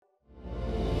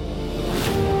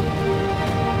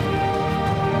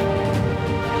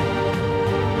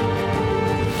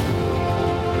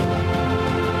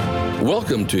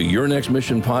Welcome to Your Next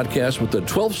Mission podcast with the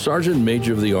 12th Sergeant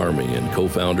Major of the Army and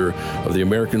co-founder of the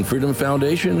American Freedom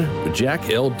Foundation, Jack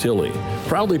L. Tilley.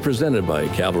 Proudly presented by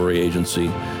Cavalry Agency,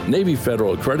 Navy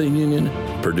Federal Credit Union,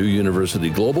 Purdue University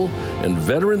Global, and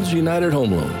Veterans United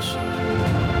Home Loans.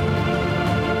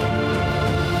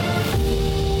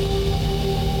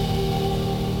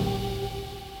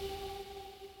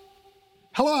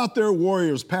 Hello out there,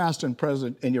 warriors, past and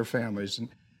present, and your families. And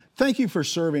thank you for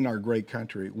serving our great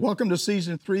country. Welcome to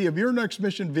Season 3 of Your Next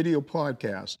Mission video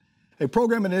podcast, a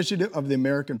program initiative of the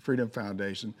American Freedom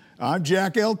Foundation. I'm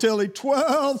Jack L. Tilley,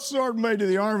 12th Sergeant Major of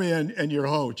the Army, and your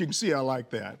host. You can see I like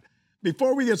that.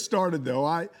 Before we get started, though,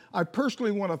 I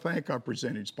personally want to thank our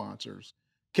presenting sponsors,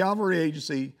 Cavalry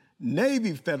Agency,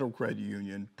 Navy Federal Credit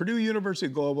Union, Purdue University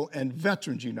Global, and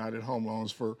Veterans United Home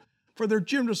Loans for their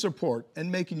generous support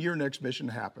and making Your Next Mission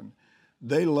happen.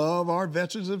 They love our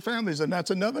veterans and families, and that's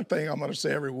another thing I'm going to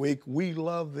say every week. We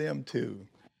love them too.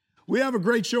 We have a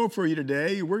great show for you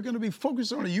today. We're going to be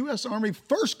focused on the U.S. Army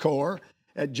First Corps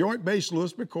at Joint Base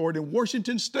Lewis McChord in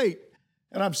Washington State.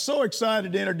 And I'm so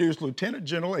excited to introduce Lieutenant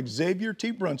General Xavier T.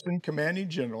 Brunson, Commanding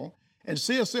General, and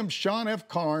CSM Sean F.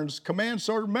 Carnes, Command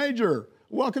Sergeant Major.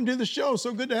 Welcome to the show.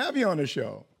 So good to have you on the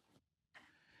show.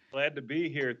 Glad to be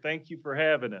here. Thank you for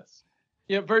having us.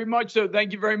 Yeah, very much so.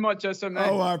 Thank you very much, SMA.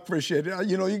 Oh, I appreciate it.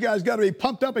 You know, you guys got to be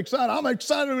pumped up, excited. I'm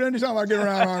excited anytime I get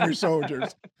around Army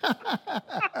soldiers.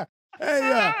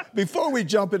 Hey, before we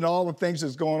jump into all the things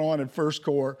that's going on in First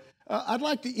Corps, I'd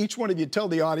like to each one of you tell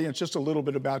the audience just a little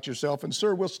bit about yourself. And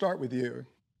sir, we'll start with you.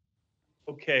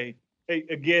 Okay. Hey,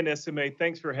 again, SMA,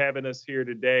 thanks for having us here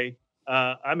today.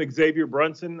 I'm Xavier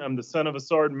Brunson. I'm the son of a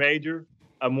sergeant major.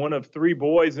 I'm one of 3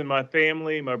 boys in my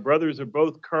family. My brothers are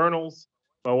both colonels.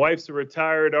 My wife's a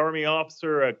retired Army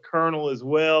officer, a colonel as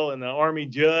well, and an Army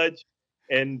judge.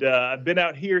 And I've been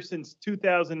out here since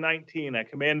 2019. I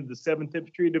commanded the 7th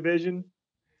Infantry Division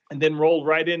and then rolled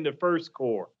right into First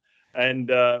Corps. And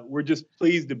we're just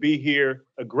pleased to be here.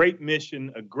 A great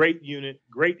mission, a great unit,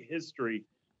 great history,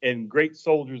 and great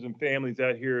soldiers and families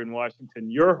out here in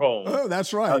Washington. Your home. Oh,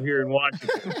 that's right. Out here in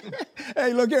Washington.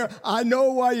 Hey, look here. I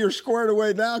know why you're squared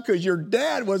away now, because your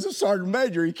dad was a sergeant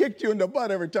major. He kicked you in the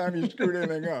butt every time you screwed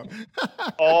anything up.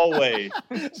 Always.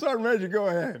 Sergeant Major, go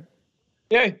ahead.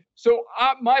 Yeah, so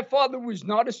my father was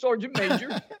not a sergeant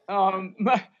major.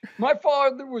 My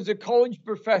father was a college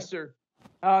professor.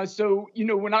 So, you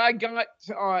know, when I got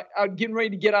out getting ready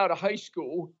to get out of high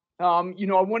school, you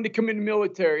know, I wanted to come in the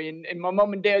military, and my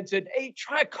mom and dad said, hey,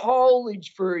 try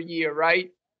college for a year,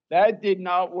 right? That did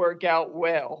not work out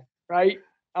well, right?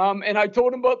 And I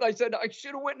told them both, I said, I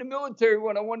should have went in the military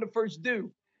when I wanted to first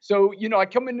do. So, you know, I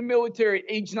come in the military at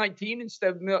age 19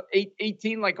 instead of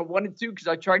 18 like I wanted to, because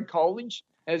I tried college,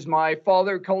 as my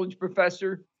father, college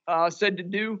professor, said to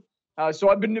do. So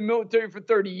I've been in the military for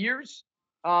 30 years.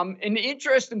 And the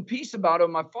interesting piece about it,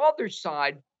 on my father's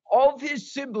side, all of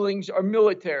his siblings are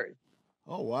military.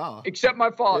 Oh, wow. Except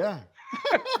my father.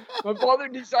 Yeah. My father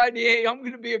decided, hey, I'm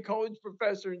going to be a college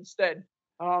professor instead.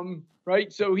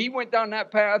 Right. So he went down that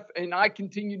path, and I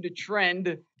continued to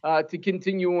trend to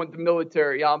continue on with the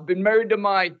military. I've been married to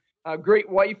my great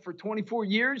wife for 24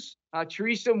 years,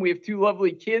 Teresa, and we have 2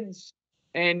 lovely kids.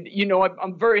 And, you know,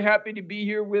 I'm very happy to be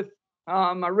here with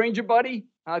my Ranger buddy,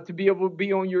 to be able to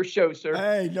be on your show, sir.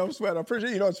 Hey, no sweat. I appreciate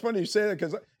it. You know, it's funny you say that,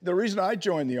 because the reason I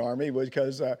joined the Army was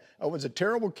because I was a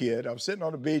terrible kid. I was sitting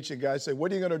on the beach, and the guy said,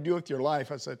 what are you going to do with your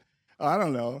life? I said, I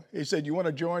don't know. He said, you want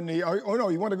to join the, oh no,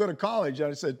 you want to go to college? And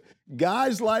I said,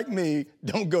 guys like me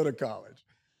don't go to college.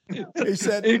 He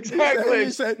said, exactly.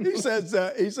 He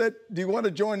said, do you want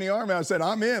to join the Army? I said,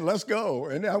 I'm in, let's go.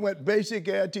 And I went basic,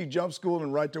 AIT, jump school,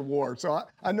 and right to war. So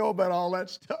I know about all that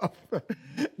stuff.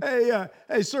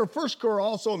 Hey, sir, First Corps,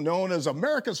 also known as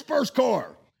America's First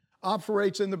Corps,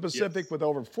 operates in the Pacific with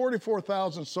over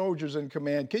 44,000 soldiers in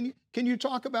command. Can you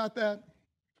talk about that?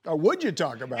 Or would you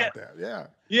talk about that? Yeah.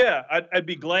 Yeah, I'd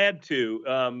be glad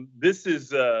to. This is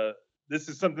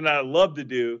something I love to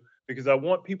do, because I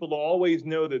want people to always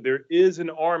know that there is an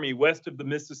Army west of the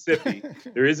Mississippi.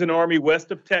 There is an Army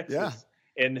west of Texas.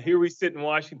 Yeah. And here we sit in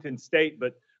Washington State.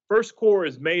 But First Corps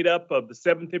is made up of the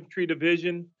 7th Infantry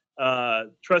Division,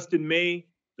 Trust in Me,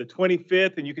 the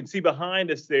 25th. And you can see behind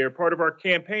us there, part of our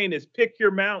campaign is Pick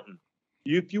Your Mountain.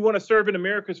 If you want to serve in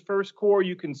America's First Corps,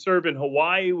 you can serve in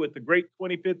Hawaii with the great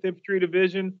 25th Infantry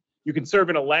Division. You can serve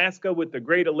in Alaska with the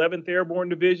great 11th Airborne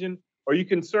Division, or you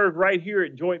can serve right here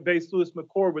at Joint Base Lewis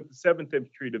McChord with the 7th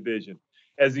Infantry Division.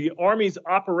 As the Army's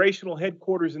operational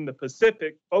headquarters in the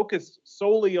Pacific, focused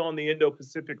solely on the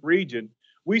Indo-Pacific region,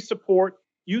 we support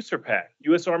USARPAC,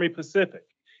 U.S. Army Pacific.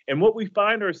 And what we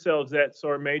find ourselves at,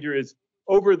 Sergeant Major, is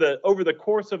over the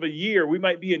course of a year, we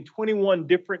might be in 21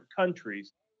 different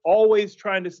countries, always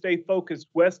trying to stay focused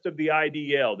west of the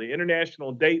IDL, the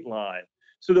international date line,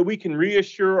 so that we can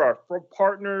reassure our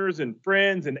partners and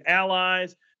friends and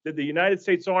allies that the United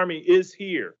States Army is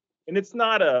here. And it's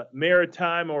not a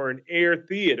maritime or an air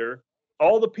theater.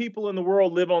 All the people in the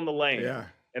world live on the land. Yeah.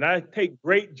 And I take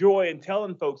great joy in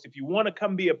telling folks, if you want to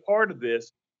come be a part of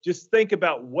this, just think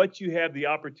about what you have the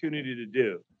opportunity to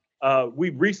do.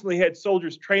 We've recently had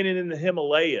soldiers training in the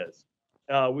Himalayas.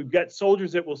 We've got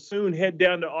soldiers that will soon head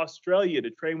down to Australia to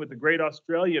train with the Great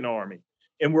Australian Army.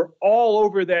 And we're all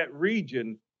over that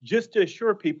region just to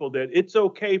assure people that it's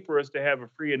okay for us to have a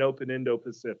free and open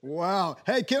Indo-Pacific. Wow.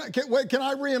 Hey, can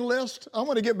I re-enlist? I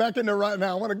want to get back in there right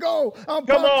now. I want to go. I'm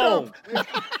Come pumped on. up.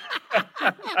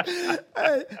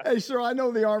 Hey, sir, I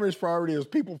know the Army's priority is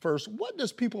people first. What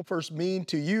does people first mean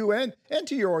to you and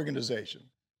to your organization?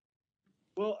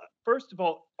 Well, first of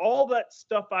all that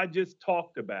stuff I just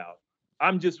talked about,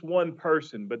 I'm just one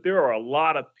person, but there are a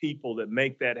lot of people that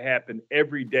make that happen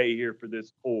every day here for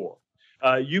this Corps.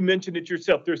 You mentioned it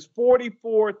yourself. There's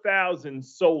 44,000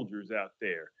 soldiers out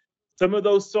there. Some of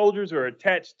those soldiers are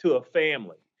attached to a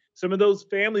family. Some of those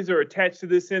families are attached to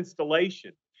this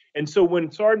installation. And so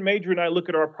when Sergeant Major and I look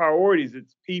at our priorities,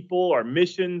 it's people, our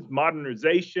missions,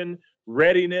 modernization,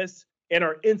 readiness, and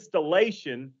our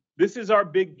installation. This is our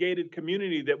big gated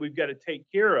community that we've got to take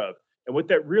care of. And what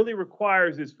that really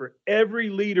requires is for every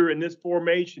leader in this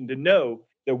formation to know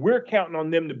that we're counting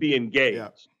on them to be engaged. Yeah.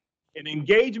 And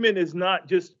engagement is not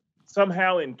just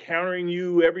somehow encountering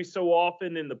you every so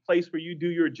often in the place where you do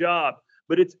your job,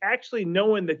 but it's actually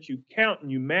knowing that you count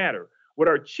and you matter. What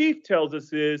our chief tells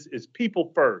us is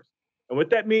people first. And what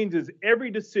that means is every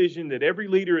decision that every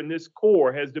leader in this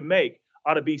Corps has to make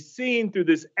ought to be seen through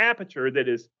this aperture that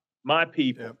is my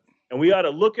people. Yep. And we ought to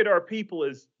look at our people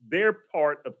as their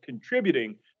part of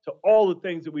contributing to all the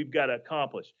things that we've got to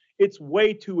accomplish. It's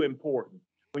way too important.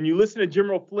 When you listen to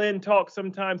General Flynn talk,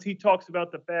 sometimes he talks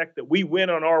about the fact that we win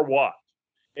on our watch.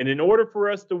 And in order for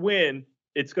us to win,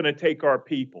 it's going to take our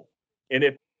people. And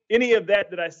if any of that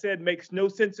I said makes no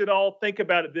sense at all, think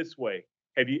about it this way.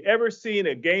 Have you ever seen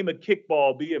a game of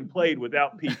kickball being played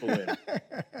without people in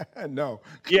it? No.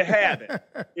 You haven't.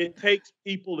 It takes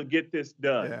people to get this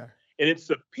done. Yeah. And it's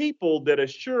the people that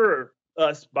assure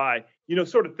us by,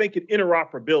 sort of thinking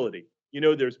interoperability.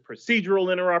 There's procedural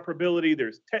interoperability,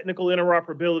 there's technical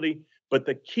interoperability, but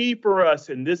the key for us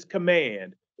in this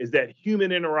command is that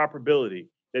human interoperability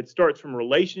that starts from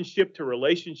relationship to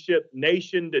relationship,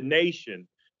 nation to nation,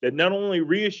 that not only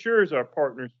reassures our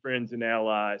partners, friends, and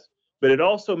allies, but it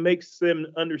also makes them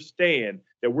understand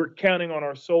that we're counting on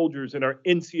our soldiers and our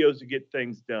NCOs to get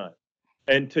things done.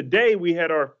 And today we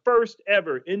had our first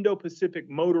ever Indo-Pacific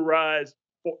motorized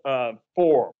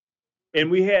forum. And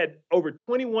we had over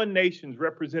 21 nations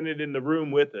represented in the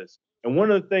room with us. And one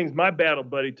of the things my battle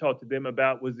buddy talked to them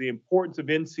about was the importance of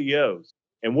NCOs.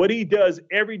 And what he does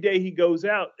every day he goes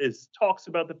out is talks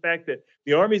about the fact that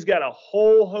the Army's got a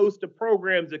whole host of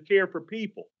programs that care for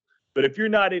people. But if you're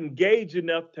not engaged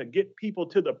enough to get people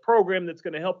to the program that's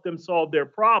going to help them solve their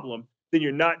problem, then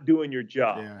you're not doing your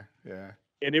job. Yeah.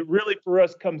 And it really, for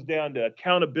us, comes down to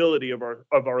accountability of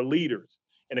our leaders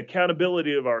and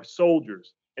accountability of our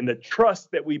soldiers and the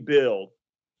trust that we build.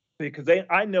 Because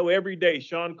I know every day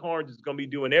Sean Carnes is going to be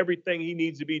doing everything he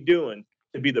needs to be doing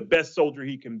to be the best soldier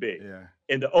he can be. Yeah.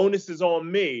 And the onus is on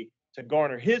me to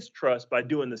garner his trust by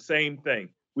doing the same thing.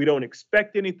 We don't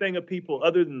expect anything of people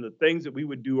other than the things that we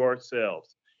would do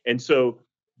ourselves. And so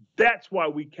that's why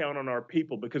we count on our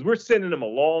people, because we're sending them a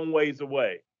long ways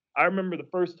away. I remember the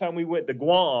first time we went to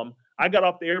Guam, I got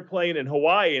off the airplane in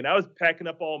Hawaii and I was packing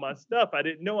up all my stuff. I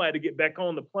didn't know I had to get back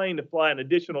on the plane to fly an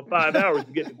additional 5 hours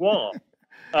to get to Guam.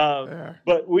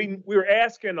 But we were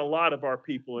asking a lot of our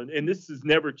people, and this has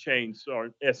never changed, our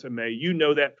SMA. You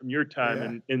know that from your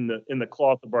time in the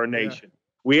cloth of our nation. Yeah.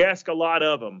 We ask a lot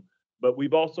of them, but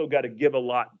we've also got to give a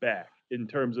lot back in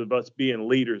terms of us being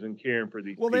leaders and caring for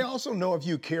these people. They also know if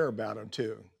you care about them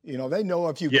too. They know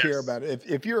if you care about it.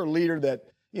 If you're a leader that,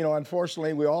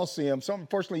 unfortunately, we all see them.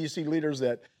 Unfortunately, you see leaders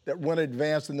that want to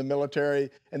advance in the military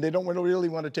and they don't really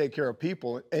want to take care of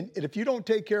people. And if you don't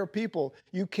take care of people,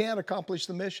 you can't accomplish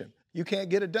the mission. You can't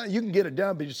get it done. You can get it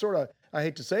done, but you sort of, I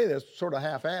hate to say this, sort of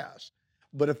half-assed.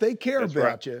 But if they care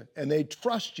about you and they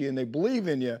trust you and they believe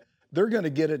in you, they're going to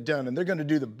get it done and they're going to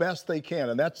do the best they can.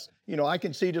 And that's, I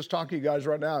can see just talking to you guys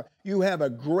right now, you have a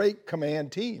great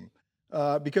command team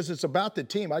because it's about the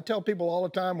team. I tell people all the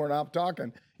time when I'm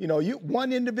talking,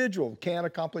 one individual can't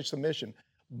accomplish the mission,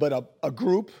 but a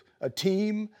group, a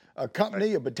team, a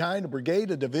company, a battalion, a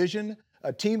brigade, a division,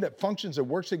 a team that functions and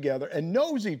works together and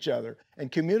knows each other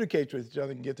and communicates with each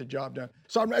other and get the job done.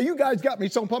 So you guys got me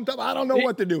so pumped up, I don't know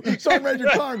what to do. Sergeant Major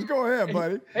Carnes, go ahead,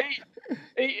 buddy.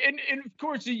 Hey, and of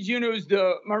course, as you know, as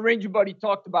my Ranger buddy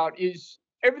talked about, is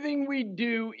everything we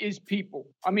do is people.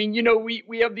 I mean, you know,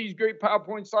 we have these great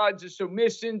PowerPoint slides of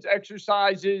submissions,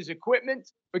 exercises,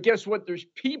 equipment, but guess what? There's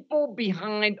people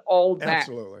behind all that.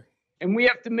 Absolutely. And we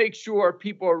have to make sure our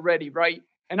people are ready, right?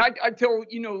 And I tell,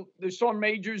 you know, the sergeant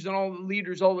majors and all the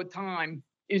leaders all the time,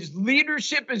 is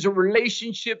leadership is a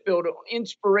relationship built on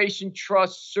inspiration,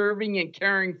 trust, serving, and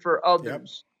caring for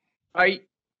others, right?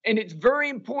 And it's very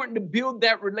important to build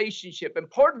that relationship. And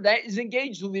part of that is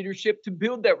engage leadership to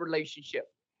build that relationship.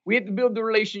 We have to build the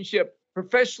relationship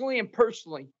professionally and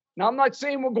personally. Now, I'm not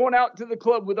saying we're going out to the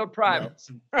club with our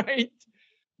privates, right?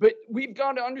 But we've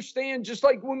got to understand, just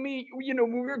like when we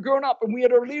were growing up and we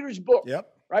had our leaders book,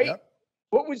 right?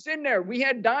 What was in there? We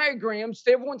had diagrams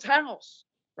to everyone's house,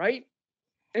 right?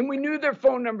 And we knew their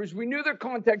phone numbers. We knew their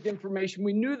contact information.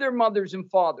 We knew their mothers and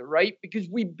father, right? Because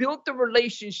we built the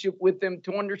relationship with them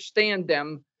to understand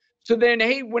them. So then,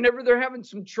 hey, whenever they're having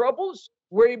some troubles,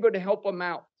 we're able to help them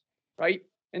out, right?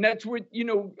 And that's what,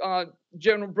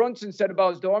 General Brunson said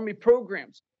about the Army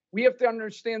programs. We have to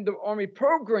understand the Army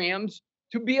programs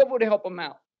to be able to help them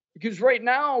out. Because right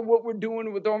now, what we're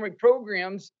doing with Army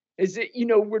programs is that,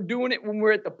 we're doing it when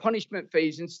we're at the punishment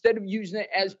phase instead of using it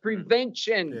as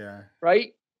prevention,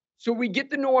 right? So we get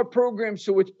to know our program,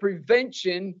 so it's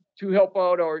prevention to help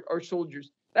out our soldiers.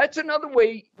 That's another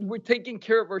way we're taking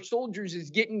care of our soldiers,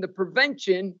 is getting the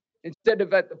prevention instead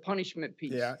of at the punishment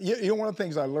piece. Yeah, one of the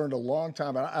things I learned a long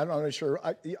time, I'm not sure,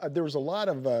 there was a lot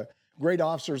of great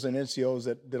officers and NCOs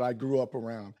that I grew up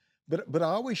around. But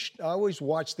I always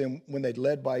watched them when they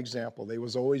led by example. They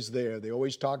was always there. They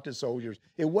always talked to soldiers.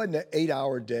 It wasn't an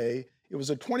 8-hour day. It was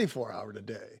a 24-hour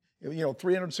day.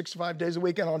 365 days a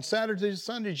week. And on Saturdays and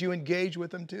Sundays, you engage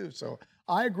with them too. So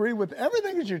I agree with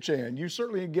everything that you're saying. You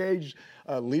certainly engage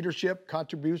leadership,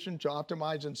 contribution to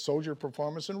optimizing soldier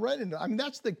performance and readiness. I mean,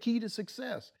 that's the key to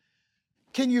success.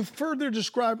 Can you further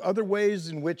describe other ways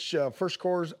in which First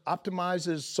Corps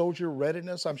optimizes soldier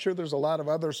readiness? I'm sure there's a lot of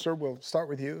others. Sir, we'll start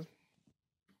with you.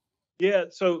 Yeah,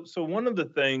 so one of the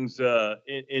things,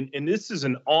 and this is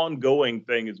an ongoing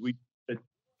thing, is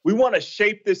we want to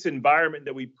shape this environment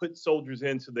that we put soldiers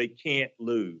in so they can't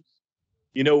lose.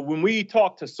 When we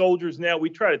talk to soldiers now,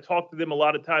 we try to talk to them a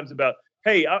lot of times about,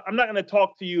 hey, I'm not going to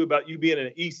talk to you about you being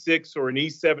an E6 or an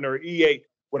E7 or E8.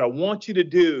 What I want you to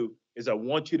do is I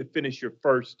want you to finish your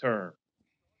first term.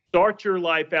 Start your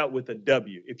life out with a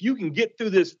W. If you can get through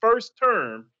this first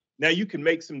term, now you can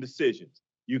make some decisions.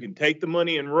 You can take the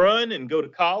money and run and go to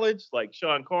college like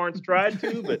Sean Carnes tried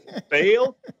to, but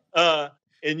failed.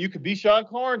 And you could be Sean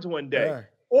Carnes one day. Yeah.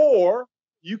 Or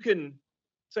you can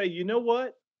say, you know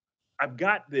what? I've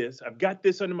got this. I've got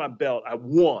this under my belt. I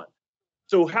won.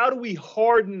 So how do we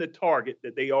harden the target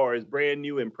that they are as brand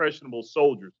new, impressionable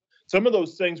soldiers? Some of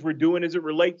those things we're doing as it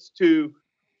relates to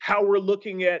how we're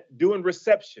looking at doing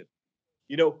reception.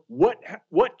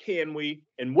 What can we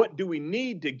and what do we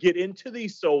need to get into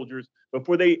these soldiers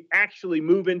before they actually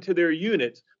move into their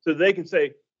units so they can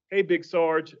say, hey, Big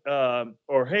Sarge,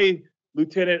 or hey,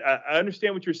 Lieutenant, I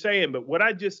understand what you're saying, but what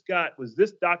I just got was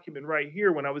this document right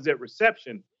here when I was at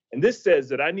reception. And this says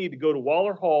that I need to go to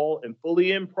Waller Hall and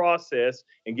fully in process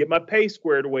and get my pay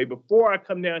squared away before I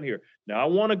come down here. Now, I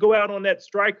want to go out on that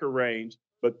striker range,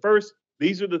 but first,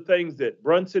 these are the things that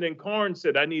Brunson and Carnes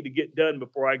said I need to get done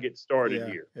before I get started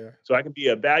here. Yeah. So I can be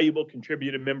a valuable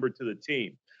contributing member to the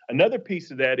team. Another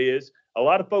piece of that is, a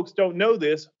lot of folks don't know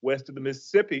this west of the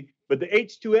Mississippi, but the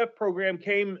H2F program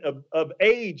came of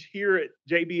age here at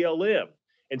JBLM.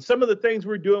 And some of the things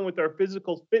we're doing with our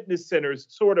physical fitness centers,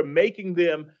 sort of making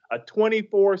them a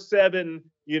 24/7,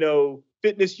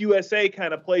 Fitness USA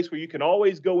kind of place where you can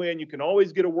always go in, you can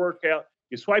always get a workout,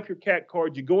 you swipe your CAT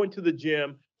card, you go into the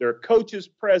gym, there are coaches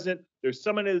present, there's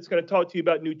somebody that's going to talk to you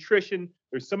about nutrition,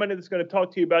 there's somebody that's going to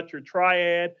talk to you about your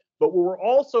triad. But what we're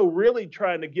also really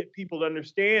trying to get people to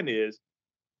understand is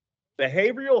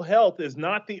behavioral health is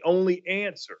not the only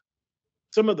answer.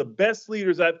 Some of the best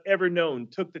leaders I've ever known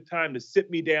took the time to sit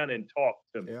me down and talk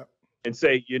to me and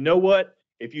say, you know what?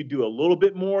 If you do a little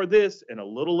bit more of this and a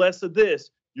little less of this,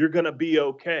 you're going to be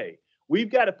okay. We've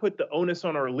got to put the onus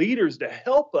on our leaders to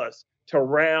help us to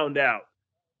round out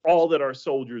all that our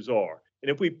soldiers are. And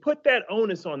if we put that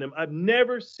onus on them, I've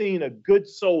never seen a good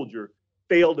soldier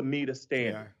fail to meet a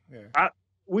standard.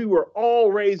 We were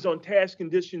all raised on task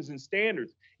conditions and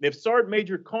standards. And if Sergeant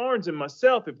Major Carnes and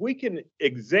myself, if we can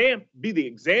be the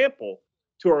example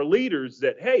to our leaders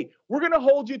that, hey, we're going to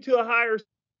hold you to a higher.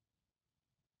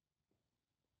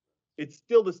 It's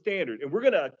still the standard. And we're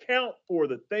going to account for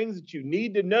the things that you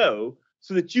need to know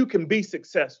so that you can be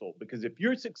successful. Because if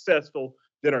you're successful,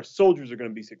 then our soldiers are going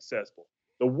to be successful.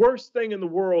 The worst thing in the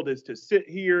world is to sit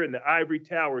here in the ivory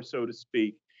tower, so to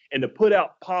speak, and to put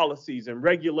out policies and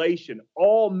regulation,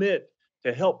 all meant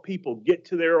to help people get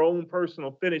to their own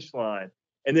personal finish line.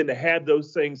 And then to have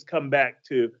those things come back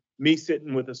to me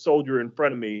sitting with a soldier in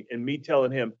front of me and me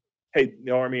telling him, hey,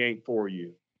 the Army ain't for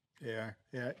you. Yeah.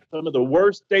 Some of the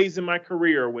worst days in my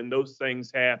career are when those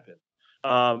things happen.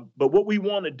 But what we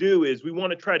want to do is we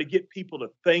want to try to get people to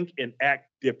think and act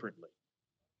differently.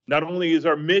 Not only is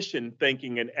our mission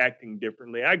thinking and acting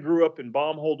differently. I grew up in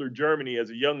Baumholder, Germany as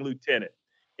a young lieutenant.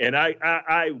 And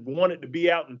I wanted to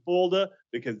be out in Fulda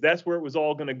because that's where it was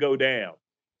all going to go down.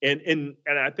 And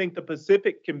I think the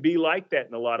Pacific can be like that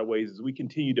in a lot of ways as we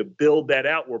continue to build that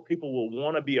out, where people will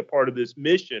want to be a part of this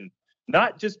mission,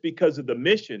 not just because of the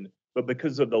mission, but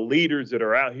because of the leaders that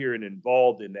are out here and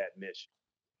involved in that mission.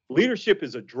 Leadership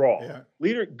is a draw.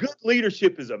 Yeah. Good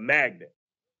leadership is a magnet.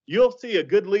 You'll see a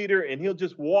good leader and he'll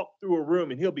just walk through a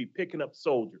room and he'll be picking up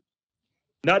soldiers,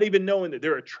 not even knowing that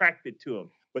they're attracted to him,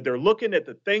 but they're looking at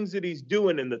the things that he's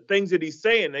doing and the things that he's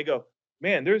saying. They go,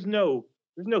 man, there's no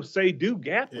say-do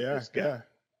gap with this guy. Yeah.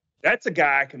 That's a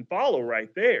guy I can follow right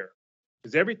there,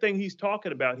 because everything he's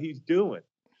talking about, he's doing.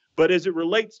 But as it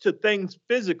relates to things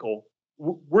physical,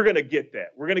 we're going to get that.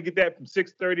 We're going to get that from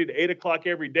 6:30 to 8 o'clock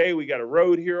every day. We got a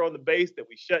road here on the base that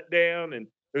we shut down. And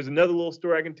there's another little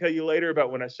story I can tell you later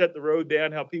about when I shut the road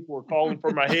down, how people were calling for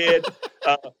my head.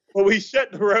 But we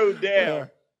shut the road down. Yeah.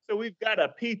 So we've got a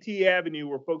PT Avenue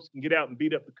where folks can get out and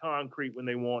beat up the concrete when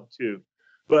they want to.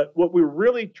 But what we're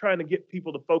really trying to get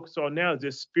people to focus on now is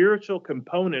this spiritual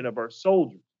component of our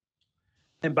soldiers.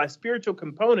 And by spiritual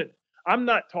component, I'm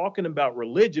not talking about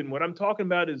religion. What I'm talking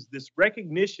about is this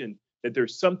recognition that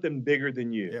there's something bigger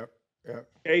than you. Yep.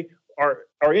 Okay.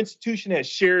 Our institution has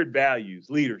shared values,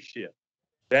 leadership,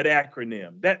 that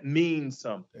acronym, that means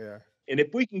something. Yeah. And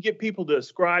if we can get people to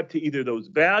ascribe to either those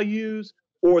values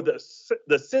or the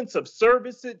sense of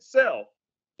service itself,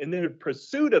 and then in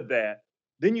pursuit of that,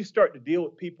 then you start to deal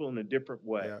with people in a different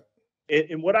way. Yeah.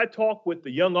 And what I talk with the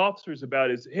young officers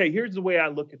about is, hey, here's the way I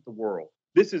look at the world.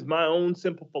 This is my own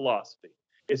simple philosophy.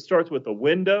 It starts with a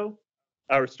window,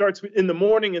 or it starts in the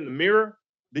morning in the mirror.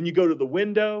 Then you go to the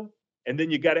window, and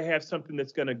then you got to have something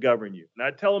that's going to govern you. And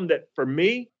I tell them that for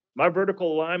me, my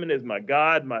vertical alignment is my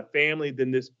God, my family,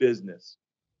 then this business.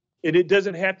 And it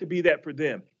doesn't have to be that for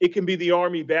them. It can be the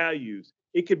Army values.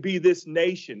 It could be this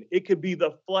nation. It could be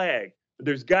the flag. But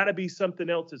there's got to be something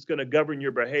else that's going to govern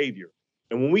your behavior.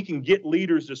 And when we can get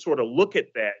leaders to sort of look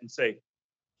at that and say,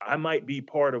 I might be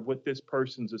part of what this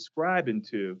person's ascribing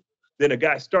to, then a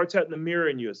guy starts out in the mirror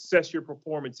and you assess your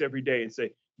performance every day and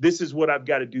say, this is what I've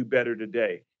got to do better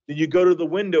today. Then you go to the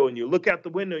window and you look out the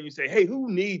window and you say, hey, who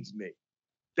needs me?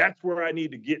 That's where I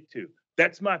need to get to.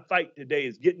 That's my fight today,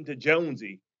 is getting to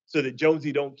Jonesy so that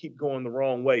Jonesy don't keep going the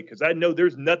wrong way. Because I know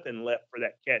there's nothing left for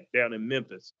that cat down in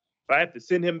Memphis. If I have to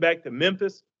send him back to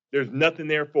Memphis, there's nothing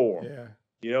there for him. Yeah.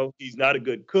 You know, he's not a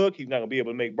good cook. He's not going to be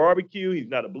able to make barbecue. He's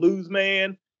not a blues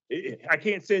man. I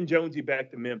can't send Jonesy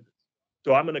back to Memphis.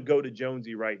 So I'm going to go to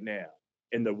Jonesy right now.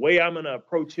 And the way I'm going to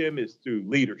approach him is through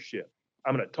leadership.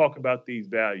 I'm going to talk about these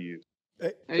values.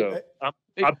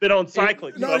 I've been on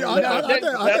cycling. I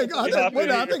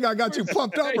think I got you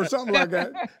pumped up or something like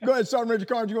that. Go ahead, Sergeant Major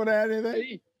Carnes, you want to add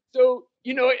anything? So,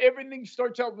 everything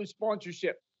starts out with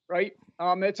sponsorship, right?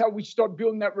 That's how we start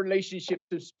building that relationship.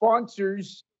 The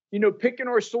sponsors, picking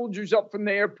our soldiers up from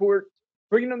the airport,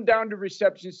 bringing them down to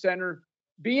reception center,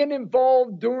 being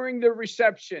involved during the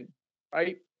reception,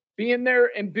 right? Being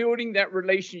there and building that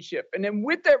relationship. And then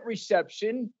with that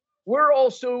reception, we're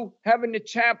also having a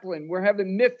chaplain. We're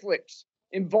having MIFLIX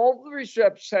involved in the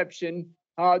reception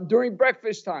during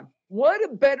breakfast time. What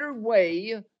a better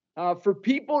way for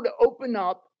people to open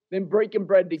up than breaking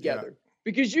bread together. Yeah.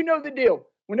 Because you know the deal.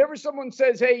 Whenever someone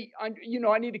says, hey, I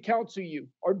need to counsel you,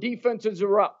 our defenses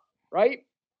are up, right?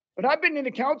 But I've been in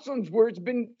the counselings where it's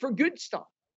been for good stuff,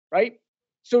 right?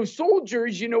 So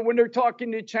soldiers, when they're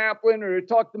talking to chaplain or they're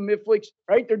talking to MIFLIX,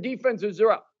 right, their defenses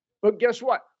are up. But guess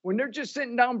what? When they're just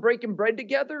sitting down breaking bread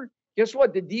together, guess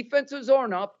what? The defenses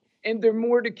aren't up, and they're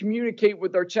more to communicate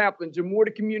with our chaplains, they're more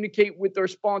to communicate with our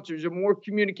sponsors, they're more to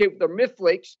communicate with our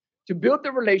MIFLIX to build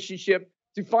the relationship,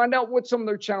 to find out what some of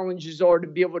their challenges are, to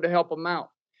be able to help them out.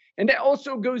 And that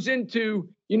also goes into,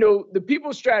 the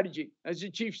people strategy, as the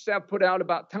Chief of Staff put out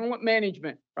about talent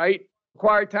management, right?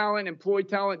 Acquire talent, employ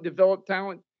talent, develop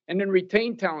talent, and then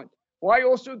retain talent. Well, I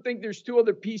also think there's two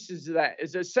other pieces of that,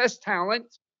 is assess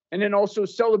talent and then also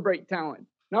celebrate talent.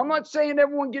 Now, I'm not saying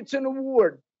everyone gets an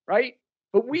award, right?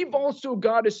 But we've also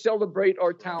got to celebrate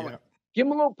our talent. Yeah. Give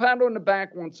them a little pat on the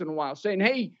back once in a while, saying,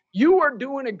 hey, you are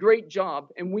doing a great job,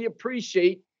 and we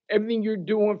appreciate everything you're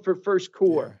doing for First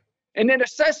Corps. And then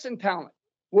assessing talent.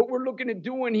 What we're looking at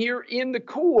doing here in the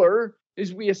Corps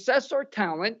is we assess our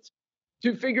talent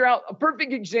to figure out. A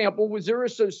perfect example was there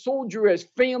is a soldier as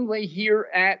family here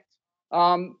at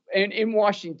in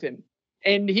Washington,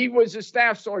 and he was a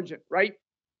staff sergeant, right?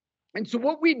 And so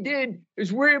what we did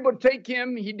is we're able to take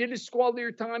him. He did his squad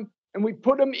leader time, and we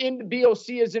put him into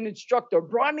BLC as an instructor,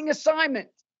 broadening assignment.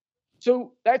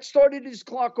 So that started his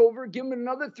clock over, give him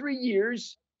another 3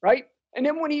 years, right? And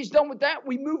then when he's done with that,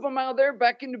 we move him out of there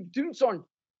back into platoon sergeant.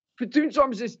 Platoon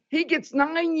sergeant says he gets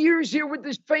 9 years here with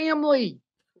his family.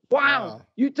 Wow.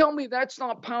 You tell me that's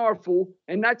not powerful,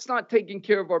 and that's not taking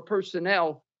care of our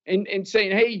personnel and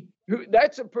saying, hey,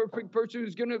 that's a perfect person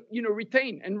who's going to,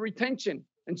 retain and retention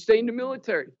and stay in the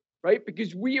military, right?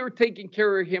 Because we are taking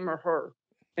care of him or her.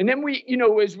 And then we,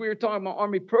 as we were talking about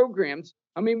Army programs,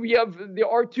 we have the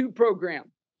R2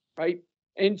 program, right?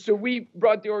 And so we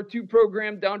brought the R2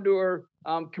 program down to our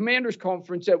commanders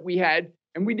conference that we had,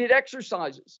 and we did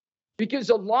exercises because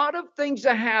a lot of things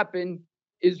that happen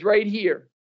is right here,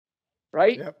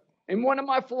 right? Yep. And one of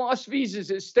my philosophies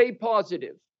is stay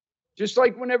positive. Just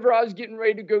like whenever I was getting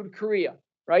ready to go to Korea,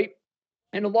 right?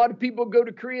 And a lot of people go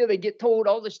to Korea, they get told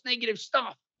all this negative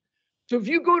stuff. So if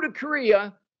you go to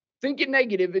Korea thinking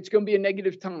negative, it's going to be a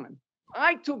negative time.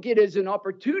 I took it as an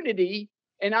opportunity,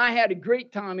 and I had a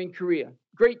great time in Korea.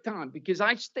 Great time, because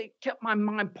I kept my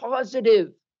mind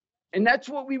positive. And that's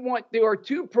what we want the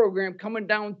R2 program coming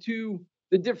down to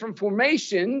the different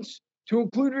formations to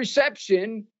include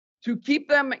reception, to keep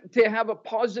them to have a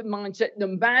positive mindset no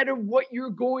matter what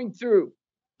you're going through.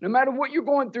 No matter what you're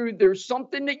going through, there's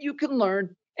something that you can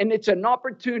learn, and it's an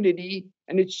opportunity,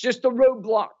 and it's just a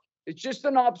roadblock. It's just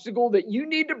an obstacle that you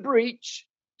need to breach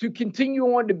to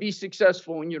continue on to be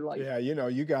successful in your life. Yeah,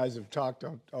 you guys have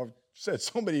said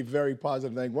so many very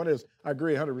positive things. One is, I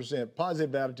agree 100%,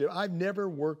 positive attitude. I've never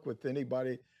worked with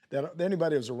anybody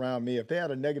who's around me. If they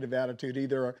had a negative attitude,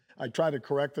 either I try to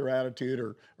correct their attitude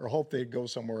or hope they'd go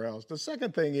somewhere else. The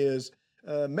second thing is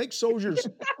make soldiers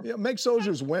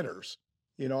winners.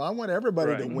 I want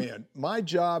everybody to win. My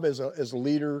job as a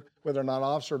leader, whether or not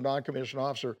officer or non-commissioned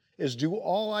officer, is do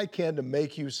all I can to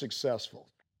make you successful.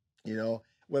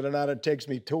 Whether or not it takes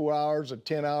me 2 hours or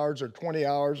 10 hours or 20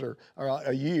 hours or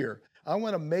a year. I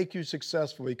want to make you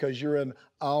successful because you're in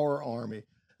our Army.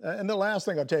 And the last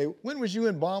thing I'll tell you, when was you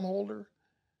in bomb holder?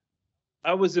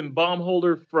 I was in bomb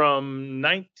holder from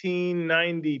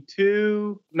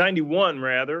 91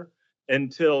 rather,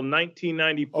 until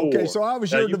 1994. Okay, so I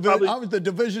was I was the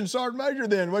division sergeant major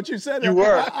then. What you said? You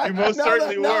were. You most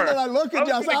certainly were. Now that I look at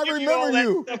you, I remember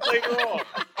you. Later on.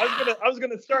 I was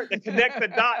gonna start to connect the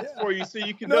dots for you so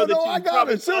you can know that you I got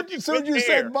it. Soon you there.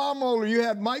 said bomb holder, you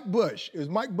had Mike Bush. It was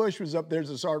Mike Bush was up there as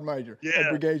a sergeant major, a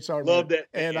brigade sergeant Love major.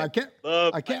 That. And I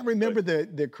can't remember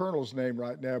the colonel's name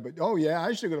right now, but I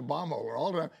used to go to bomb holder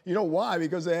all the time. You know why?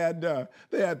 Because they had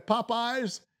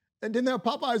Popeyes, and didn't they have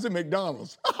Popeyes at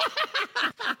McDonald's?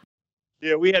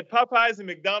 Yeah, we had Popeyes and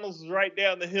McDonald's was right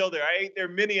down the hill there. I ate there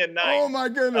many a night. Oh my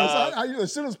goodness!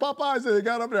 As soon as Popeyes they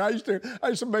got up there, I used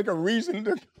to make a reason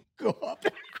to go up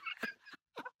there.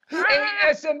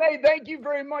 Hey, SMA, thank you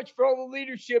very much for all the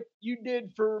leadership you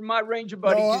did for my Ranger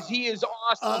buddy, because he is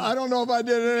awesome. I don't know if I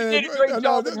did anything. You did a great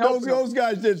job those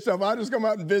guys did stuff. I just come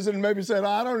out and visit and maybe said,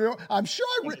 I don't know. I'm sure,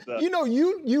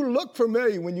 you look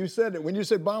familiar when you said it. When you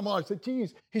said bomb holder, I said,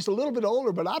 geez, he's a little bit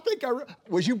older, but I think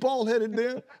was you bald-headed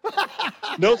then?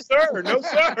 No, sir. No,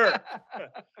 sir.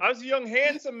 I was a young,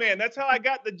 handsome man. That's how I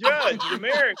got the judge. He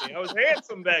married me. I was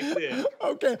handsome back then.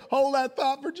 Okay, hold that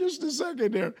thought for just a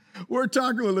second there. We're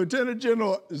talking with Lieutenant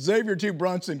General Xavier T.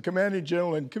 Brunson, Commanding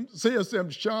General, and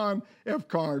CSM Sean F.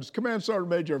 Carnes, Command Sergeant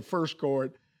Major of 1st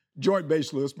Corps, Joint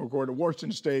Base Lewis McChord at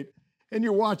Washington State. And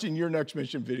you're watching Your Next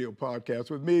Mission video podcast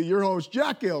with me, your host,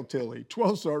 Jack L. Tilley,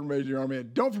 12th Sergeant Major Army.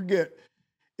 And don't forget,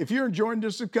 if you're enjoying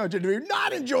this discussion, if you're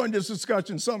not enjoying this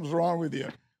discussion, something's wrong with you.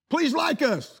 Please like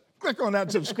us. Click on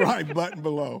that subscribe button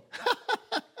below.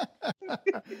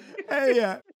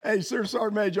 Hey, Sir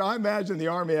Sergeant Major, I imagine the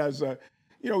Army has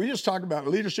we just talked about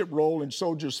leadership role and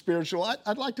soldier spiritual.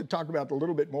 I'd like to talk about a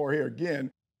little bit more here again.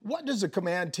 What does the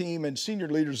command team and senior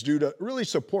leaders do to really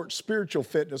support spiritual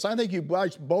fitness? I think you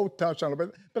guys both touched on it,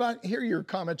 but I hear your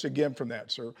comments again from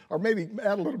that, sir, or maybe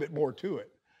add a little bit more to it.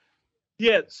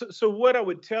 Yeah. So what I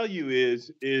would tell you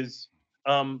is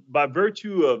by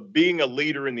virtue of being a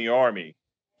leader in the Army,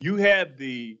 you have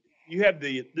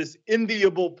this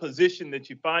enviable position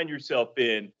that you find yourself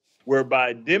in, where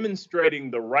by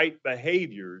demonstrating the right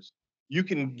behaviors, you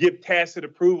can give tacit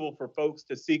approval for folks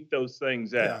to seek those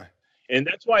things out. Yeah. And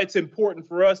that's why it's important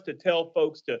for us to tell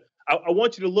folks I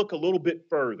want you to look a little bit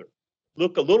further.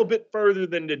 Look a little bit further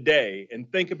than today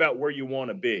and think about where you want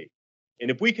to be.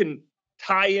 And if we can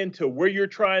tie into where you're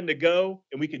trying to go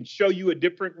and we can show you a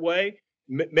different way,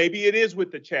 maybe it is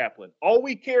with the chaplain. All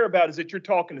we care about is that you're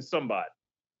talking to somebody.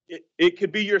 It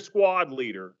could be your squad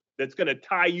leader that's going to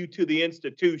tie you to the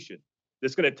institution,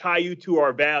 that's going to tie you to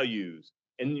our values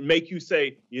and make you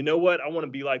say, you know what, I want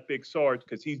to be like Big Sarge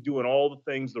because he's doing all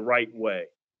the things the right way.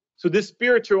 So this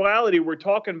spirituality we're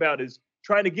talking about is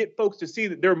trying to get folks to see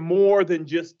that they're more than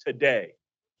just today.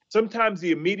 Sometimes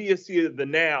the immediacy of the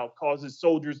now causes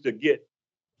soldiers to get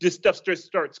stuff just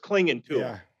starts clinging to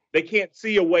them. They can't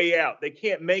see a way out. They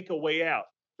can't make a way out.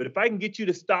 But if I can get you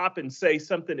to stop and say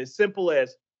something as simple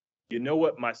as, you know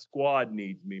what, my squad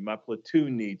needs me, my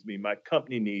platoon needs me, my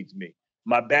company needs me,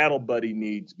 my battle buddy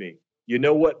needs me. You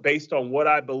know what, based on what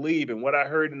I believe and what I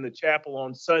heard in the chapel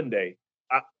on Sunday,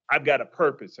 I've got a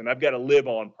purpose and I've got to live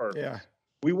on purpose. Yeah.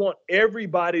 We want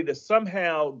everybody to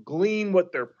somehow glean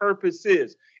what their purpose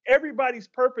is. Everybody's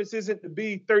purpose isn't to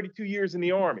be 32 years in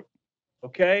the Army,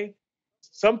 okay?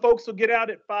 Some folks will get out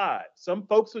at 5. Some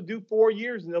folks will do 4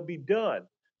 years and they'll be done.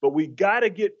 But we got to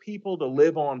get people to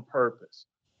live on purpose.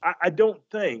 I don't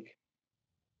think,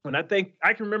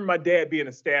 I can remember my dad being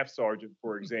a staff sergeant,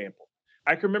 for example.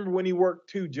 I can remember when he worked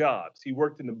 2 jobs. He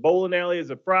worked in the bowling alley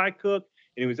as a fry cook,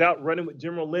 and he was out running with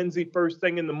General Lindsay first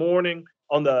thing in the morning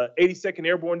on the 82nd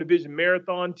Airborne Division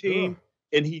marathon team.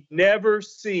 And he never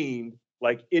seemed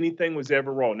like anything was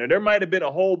ever wrong. Now, there might have been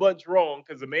a whole bunch wrong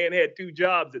because the man had 2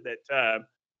 jobs at that time,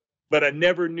 but I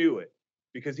never knew it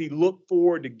because he looked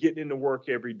forward to getting into work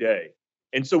every day.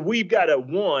 And so we've got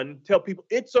to, tell people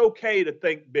it's okay to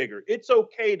think bigger. It's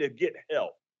okay to get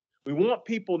help. We want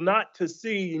people not to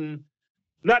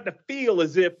feel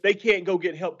as if they can't go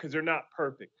get help because they're not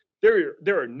perfect. There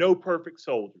are no perfect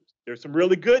soldiers. There's some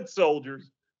really good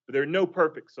soldiers, but there are no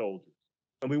perfect soldiers.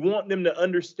 And we want them to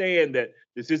understand that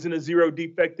this isn't a zero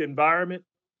defect environment.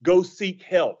 Go seek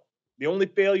help. The only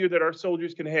failure that our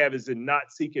soldiers can have is in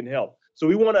not seeking help. So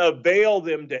we want to avail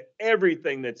them to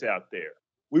everything that's out there.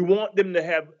 We want them to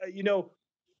have,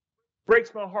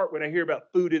 breaks my heart when I hear about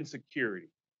food insecurity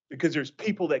because there's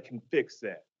people that can fix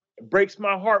that. It breaks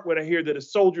my heart when I hear that a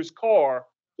soldier's car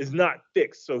is not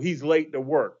fixed, so he's late to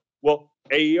work. Well,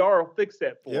 AER will fix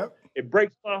that for him. It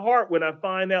breaks my heart when I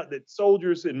find out that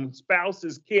soldiers and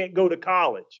spouses can't go to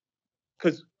college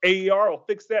because AER will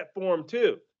fix that for them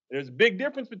too. There's a big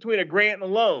difference between a grant and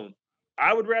a loan.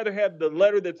 I would rather have the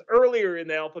letter that's earlier in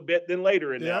the alphabet than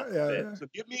later in the alphabet. So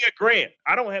give me a grant.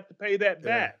 I don't have to pay that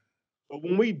back. But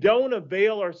when we don't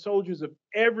avail our soldiers of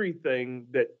everything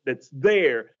that's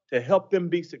there to help them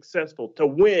be successful, to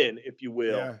win, if you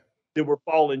will, then we're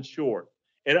falling short.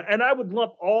 And I would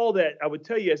lump all that, I would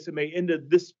tell you, SMA, into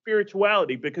this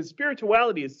spirituality, because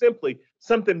spirituality is simply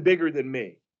something bigger than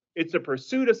me. It's a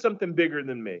pursuit of something bigger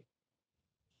than me.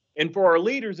 And for our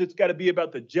leaders, it's got to be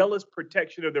about the jealous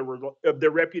protection of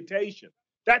their reputation.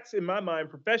 That's, in my mind,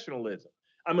 professionalism.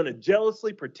 I'm going to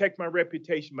jealously protect my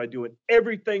reputation by doing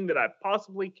everything that I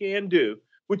possibly can do,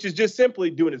 which is just simply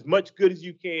doing as much good as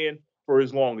you can for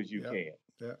as long as you can.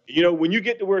 When you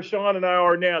get to where Sean and I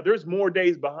are now, there's more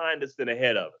days behind us than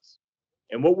ahead of us.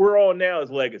 And what we're on now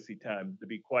is legacy time, to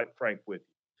be quite frank with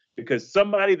you, because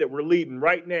somebody that we're leading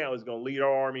right now is going to lead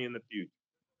our Army in the future.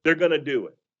 They're going to do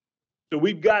it. So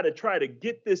we've got to try to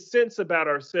get this sense about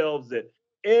ourselves that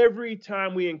every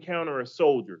time we encounter a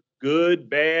soldier, good,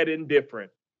 bad,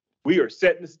 indifferent, we are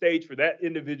setting the stage for that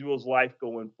individual's life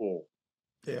going forward.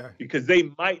 Because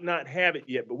they might not have it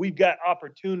yet, but we've got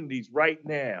opportunities right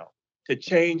now to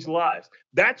change lives.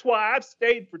 That's why I've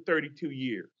stayed for 32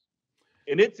 years.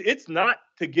 And it's not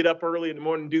to get up early in the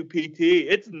morning and do PT.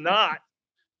 It's not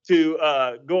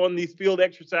to go on these field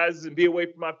exercises and be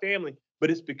away from my family. But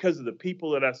it's because of the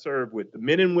people that I serve with, the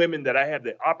men and women that I have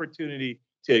the opportunity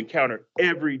to encounter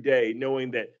every day, knowing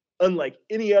that unlike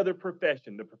any other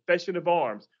profession, the profession of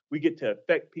arms, we get to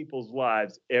affect people's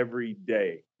lives every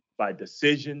day by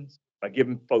decisions, by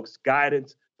giving folks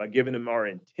guidance, by giving them our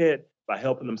intent, by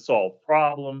helping them solve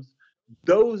problems.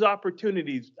 Those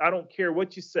opportunities, I don't care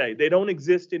what you say, they don't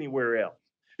exist anywhere else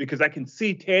because I can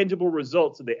see tangible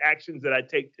results of the actions that I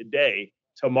take today,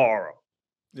 tomorrow.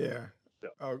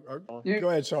 Go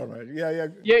ahead, Sean. Yeah.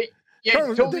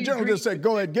 Totally the general just said,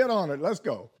 go ahead, get on it. Let's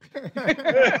go.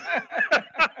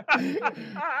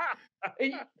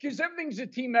 Because everything's a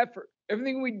team effort,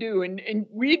 everything we do. And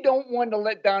we don't want to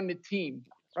let down the team,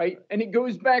 right? And it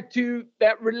goes back to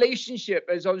that relationship,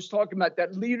 as I was talking about,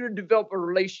 that leader-developer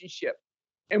relationship.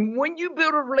 And when you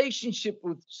build a relationship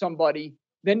with somebody,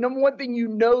 then number one thing, you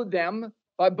know them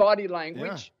by body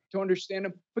language to understand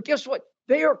them. But guess what?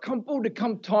 They are comfortable to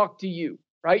come talk to you,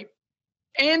 right?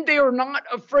 And they are not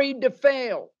afraid to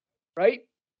fail, right?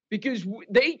 Because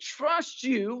they trust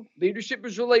you. Leadership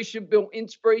is relationship, build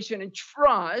inspiration and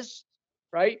trust,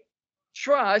 right?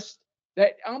 Trust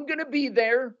that I'm going to be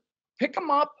there, pick them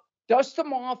up, dust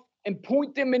them off, and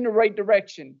point them in the right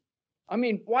direction. I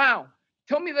mean, wow.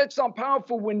 Tell me that's not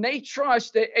powerful when they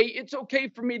trust that, hey, it's okay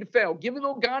for me to fail. Give a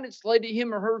little guidance, let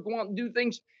him or her go out and do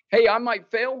things. Hey, I might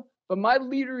fail, but my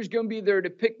leader is going to be there to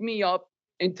pick me up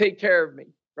and take care of me,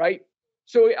 right?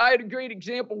 So I had a great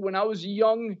example when I was a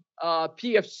young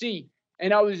PFC,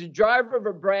 and I was a driver of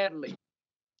a Bradley.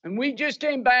 And we just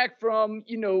came back from,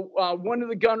 one of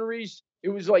the gunneries. It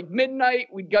was like midnight.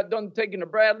 We got done taking the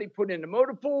Bradley, put it in the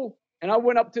motor pool, and I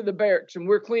went up to the barracks, and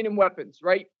we're cleaning weapons,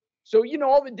 right? So,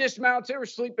 all the dismounts, they were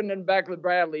sleeping in the back of the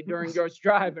Bradley during us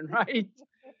driving, right?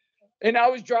 And I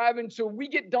was driving. So we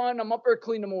get done. I'm up there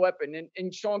cleaning my weapon,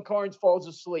 and Sean Carnes falls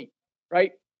asleep,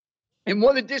 right? And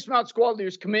one of the dismount squad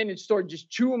leaders come in and start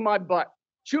just chewing my butt.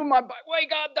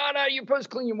 Wake up, Dada, you're supposed to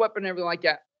clean your weapon and everything like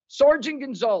that. Sergeant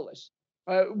Gonzalez,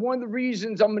 one of the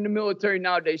reasons I'm in the military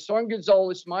nowadays, Sergeant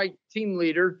Gonzalez, my team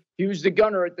leader, he was the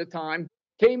gunner at the time,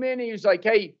 came in and he was like,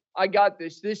 hey, I got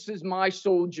this. This is my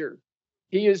soldier.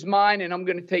 He is mine, and I'm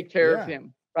going to take care of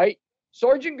him, right?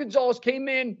 Sergeant Gonzalez came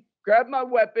in, grabbed my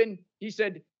weapon. He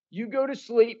said, you go to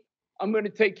sleep. I'm going to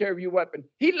take care of your weapon.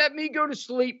 He let me go to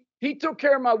sleep. He took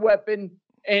care of my weapon,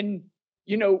 and,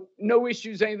 no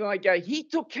issues, anything like that. He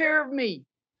took care of me.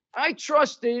 I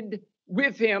trusted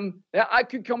with him that I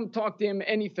could come talk to him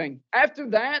anything. After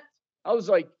that, I was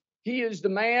like, he is the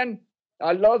man.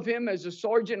 I love him as a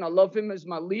sergeant. I love him as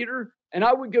my leader. And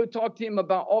I would go talk to him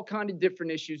about all kinds of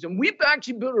different issues. And we've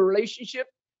actually built a relationship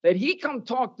that he come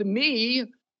talk to me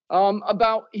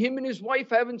about him and his wife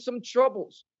having some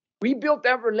troubles. We built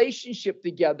that relationship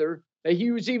together that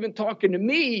he was even talking to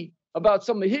me about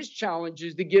some of his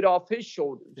challenges to get off his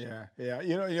shoulders. Yeah.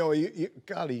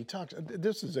 Golly, you talked.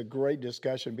 This is a great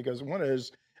discussion because one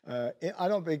is, I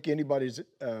don't think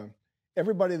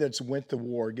everybody that's went to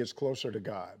war gets closer to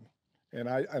God. And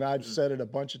I've said it a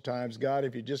bunch of times, God,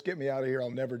 if you just get me out of here,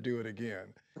 I'll never do it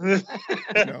again.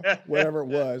 Whatever it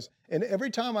was. And every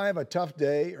time I have a tough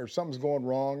day or something's going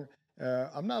wrong,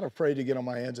 I'm not afraid to get on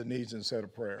my hands and knees and say a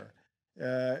prayer.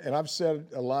 And I've said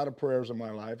a lot of prayers in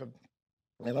my life. And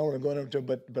I don't want to go into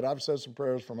it, but I've said some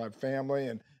prayers for my family,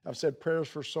 and I've said prayers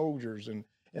for soldiers and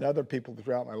other people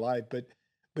throughout my life.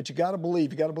 But you got to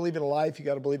believe. You got to believe in life. You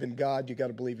got to believe in God. You got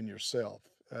to believe in yourself.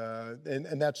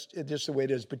 And that's just the way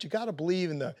it is. But you got to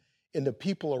believe in the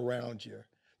people around you,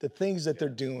 the things that they're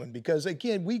doing. Because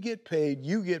again, we get paid,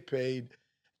 you get paid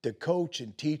to coach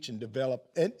and teach and develop.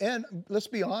 And let's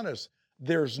be honest,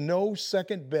 there's no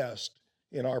second best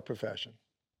in our profession.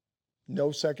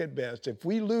 No second best. If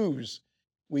we lose,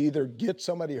 we either get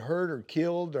somebody hurt or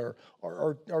killed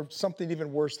or something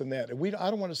even worse than that. And I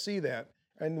don't want to see that.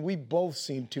 And we've both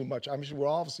seen too much. I'm sure we've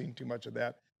all seen too much of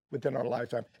that within our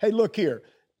lifetime. Hey, look here.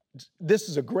 This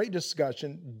is a great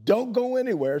discussion. Don't go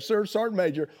anywhere, Sir Sergeant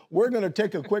Major. We're going to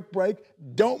take a quick break.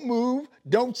 Don't move.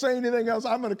 Don't say anything else.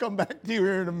 I'm going to come back to you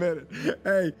here in a minute.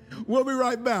 Hey, we'll be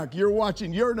right back. You're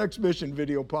watching Your Next Mission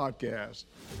video podcast.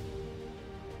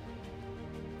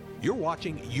 You're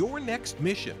watching Your Next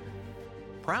Mission,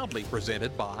 proudly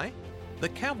presented by the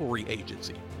Cavalry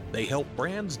Agency. They help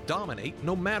brands dominate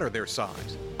no matter their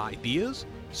size. Ideas,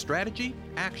 strategy,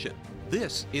 action.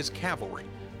 This is Cavalry.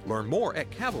 Learn more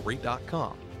at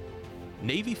cavalry.com.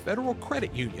 Navy Federal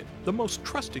Credit Union, the most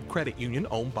trusted credit union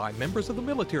owned by members of the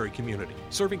military community,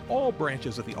 serving all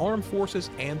branches of the armed forces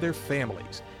and their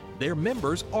families. Their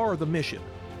members are the mission.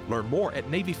 Learn more at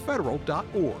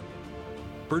NavyFederal.org.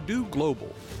 Purdue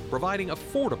Global, providing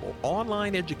affordable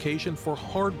online education for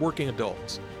hardworking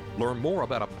adults. Learn more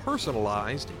about a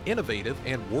personalized, innovative,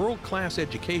 and world-class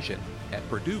education at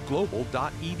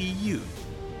PurdueGlobal.edu.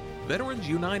 Veterans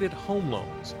United Home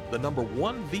Loans, the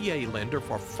 #1 VA lender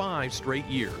for 5 straight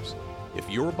years. If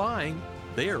you're buying,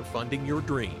 they're funding your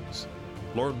dreams.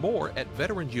 Learn more at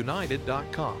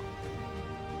VeteransUnited.com.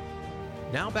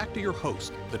 Now back to your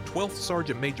host, the 12th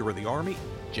Sergeant Major of the Army,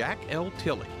 Jack L.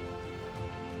 Tilley.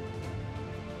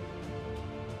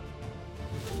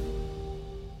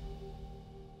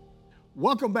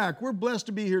 Welcome back. We're blessed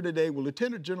to be here today with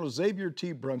Lieutenant General Xavier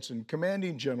T. Brunson,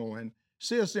 Commanding General, and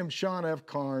CSM Sean F.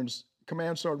 Carnes,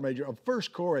 Command Sergeant Major of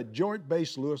 1st Corps at Joint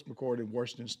Base Lewis McChord in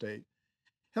Washington State.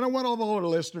 And I want all of our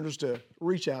listeners to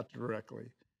reach out directly.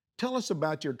 Tell us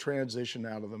about your transition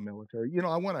out of the military.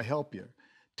 I want to help you.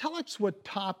 Tell us what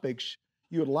topics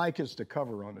you would like us to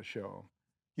cover on the show.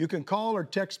 You can call or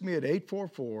text me at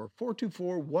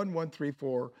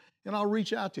 844-424-1134, and I'll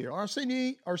reach out to you. Or send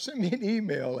me an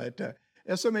email at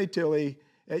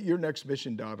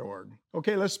smatilly@yournextmission.org.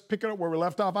 Okay, let's pick it up where we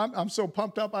left off. I'm so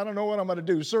pumped up, I don't know what I'm going to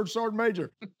do. Sir Sergeant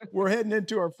Major, we're heading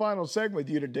into our final segment with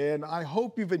you today, and I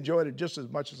hope you've enjoyed it just as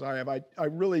much as I have. I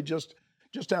really just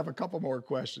have a couple more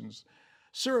questions.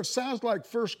 Sir, it sounds like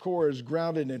First Corps is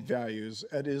grounded in values,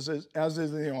 as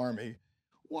is in the Army.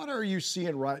 What are you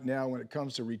seeing right now when it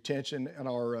comes to retention and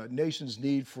our nation's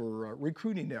need for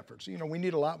recruiting efforts? You know, we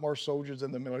need a lot more soldiers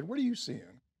in the military. What are you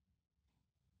seeing?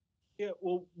 Yeah,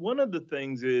 well, one of the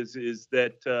things is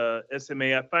that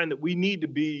SMA, I find that we need to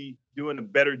be doing a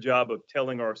better job of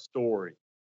telling our story.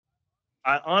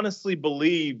 I honestly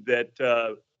believe that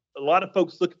a lot of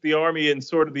folks look at the Army in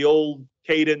sort of the old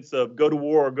cadence of go to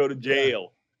war or go to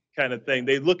jail kind of thing.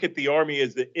 They look at the Army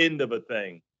as the end of a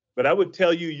thing. But I would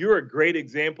tell you, you're a great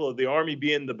example of the Army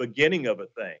being the beginning of a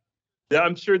thing.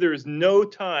 I'm sure there is no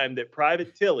time that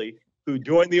Private Tilley, who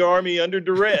joined the Army under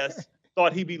duress,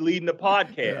 thought he'd be leading a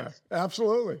podcast. Yeah,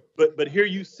 absolutely. But here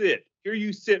you sit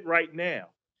right now.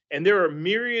 And there are a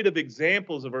myriad of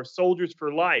examples of our soldiers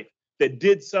for life that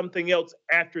did something else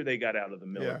after they got out of the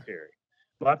military.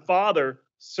 Yeah. My father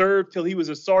served till he was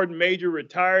a sergeant major,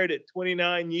 retired at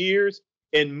 29 years,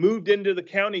 and moved into the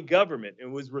county government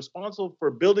and was responsible for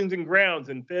buildings and grounds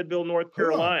in Fayetteville, North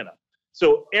Carolina.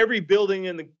 So every building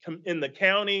in the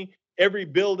county, every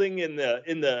building in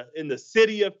the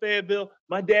city of Fayetteville,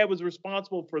 my dad was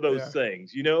responsible for those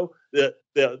things. You know,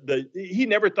 he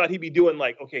never thought he'd be doing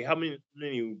like, okay, how many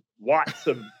watts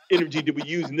of energy did we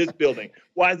use in this building?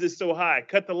 Why is this so high?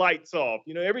 Cut the lights off.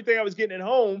 You know, everything I was getting at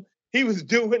home, he was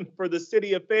doing for the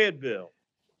city of Fayetteville.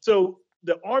 So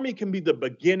the Army can be the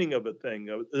beginning of a thing,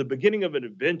 the beginning of an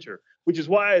adventure, which is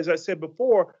why, as I said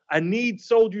before, I need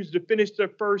soldiers to finish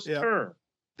their first term.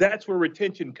 That's where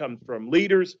retention comes from.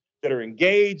 Leaders that are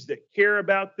engaged, that care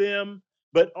about them,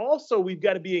 but also we've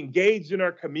got to be engaged in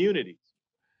our communities.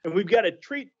 And we've got to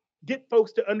get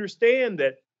folks to understand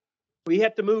that we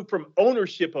have to move from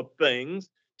ownership of things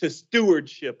to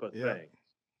stewardship of things.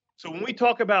 So when we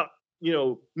talk about,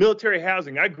 military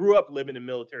housing, I grew up living in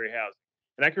military housing.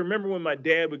 And I can remember when my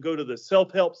dad would go to the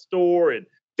self-help store and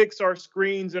fix our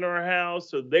screens in our house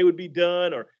so they would be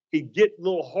done, or he'd get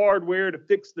little hardware to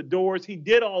fix the doors. He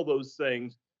did all those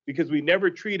things because we never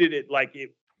treated it like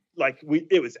it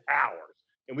was ours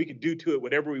and we could do to it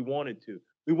whatever we wanted to.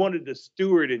 We wanted to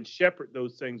steward and shepherd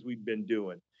those things we'd been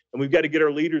doing. And we've got to get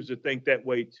our leaders to think that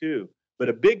way too. But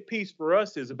a big piece for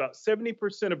us is about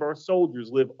 70% of our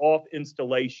soldiers live off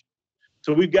installation.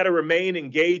 So we've got to remain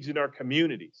engaged in our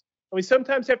communities. And we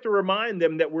sometimes have to remind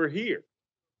them that we're here.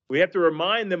 We have to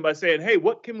remind them by saying, hey,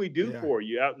 what can we do for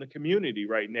you out in the community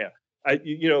right now?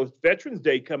 Veterans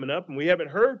Day coming up and we haven't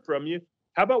heard from you.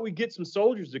 How about we get some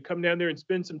soldiers to come down there and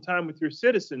spend some time with your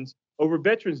citizens over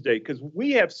Veterans Day? Because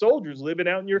we have soldiers living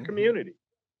out in your community.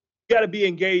 We've got to be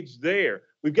engaged there.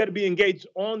 We've got to be engaged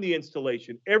on the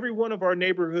installation. Every one of our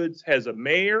neighborhoods has a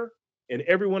mayor, and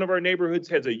every one of our neighborhoods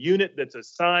has a unit that's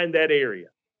assigned that area.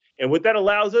 And what that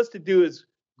allows us to do is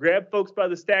grab folks by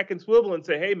the stack and swivel and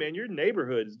say, hey, man, your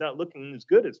neighborhood is not looking as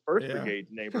good as 1st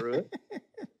Brigade's neighborhood.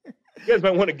 You guys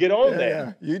might want to get on that.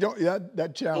 Yeah, you don't.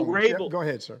 That challenge. So go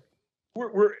ahead, sir.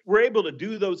 We're able to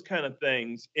do those kind of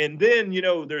things. And then,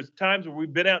 there's times where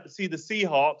we've been out to see the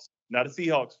Seahawks. Not a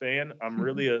Seahawks fan. I'm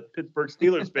really a Pittsburgh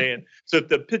Steelers fan. So if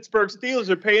the Pittsburgh Steelers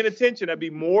are paying attention, I'd be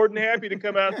more than happy to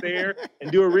come out there and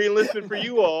do a re-enlistment for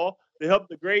you all to help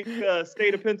the great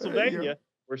state of Pennsylvania,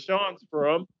 where Sean's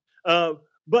from.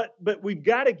 But we've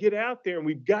got to get out there and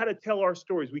we've got to tell our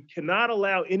stories. We cannot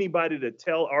allow anybody to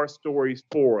tell our stories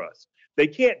for us. They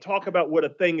can't talk about what a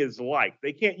thing is like.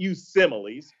 They can't use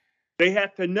similes. They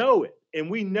have to know it. And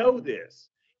we know this.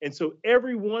 And so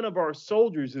every one of our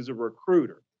soldiers is a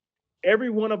recruiter.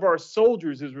 Every one of our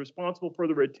soldiers is responsible for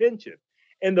the retention.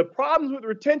 And the problems with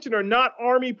retention are not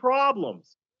Army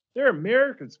problems. They're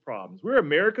America's problems. We're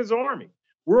America's Army.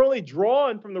 We're only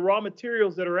drawing from the raw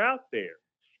materials that are out there.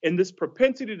 And this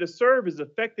propensity to serve is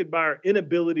affected by our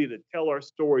inability to tell our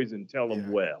stories and tell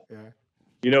them well.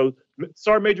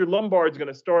 Sergeant Major Lombard's going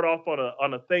to start off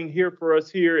on a thing here for us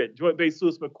here at Joint Base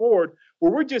Lewis McChord,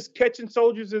 where we're just catching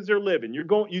soldiers as they're living.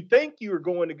 You think you were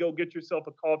going to go get yourself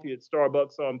a coffee at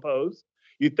Starbucks on post.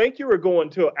 You think you were going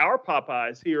to our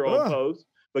Popeyes here on post.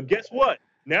 But guess what?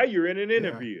 Now you're in an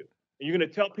interview. And you're going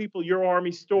to tell people your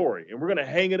Army story. And we're going to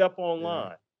hang it up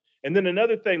online. And then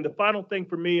another thing, the final thing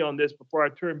for me on this before I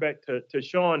turn back to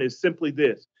Sean is simply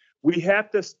this. We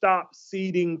have to stop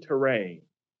ceding terrain.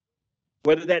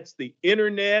 Whether that's the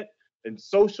internet and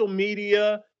social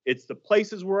media It's the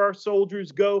places where our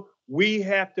soldiers go. We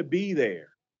have to be there.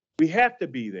 We have to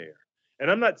be there. And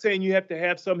I'm not saying you have to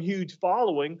have some huge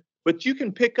following, but you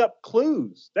can pick up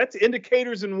clues. That's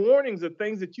indicators and warnings of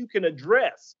things that you can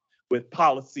address with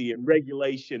policy and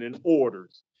regulation and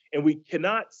orders. And we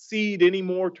cannot cede any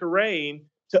more terrain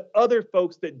to other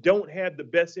folks that don't have the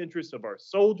best interests of our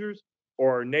soldiers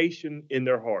or our nation in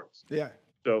their hearts. Yeah.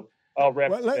 So I'll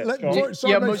wrap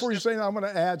before you say that, I'm going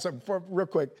to add something real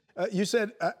quick. You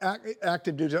said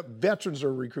active duty. Veterans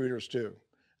are recruiters too.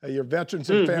 Your veterans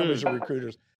and families are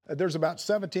recruiters. There's about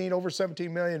over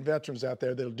 17 million veterans out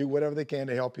there that'll do whatever they can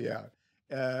to help you out.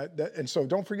 And so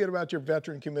don't forget about your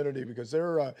veteran community, because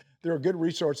they're a good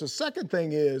resource. The second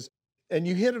thing is, and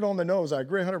you hit it on the nose, I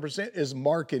agree 100%, is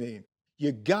marketing.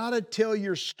 You got to tell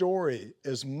your story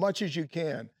as much as you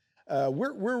can.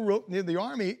 We're real, the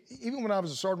Army, even when I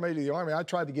was a sergeant major of the Army, I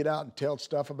tried to get out and tell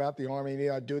stuff about the Army.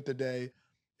 I'd do it today.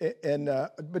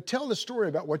 But tell the story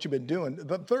about what you've been doing.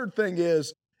 The third thing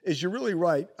is you're really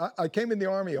right. I came in the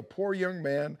Army a poor young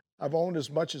man. I've owned as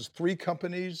much as 3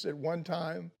 companies at one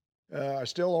time. I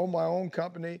still own my own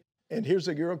company. And here's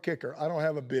the real kicker. I don't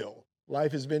have a bill.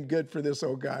 Life has been good for this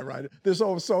old guy, right? This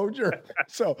old soldier.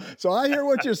 So I hear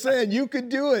what you're saying. You can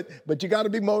do it, but you got to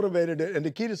be motivated. And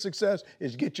the key to success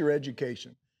is get your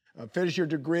education. Finish your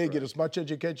degree, get as much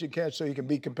education as you can so you can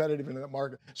be competitive in that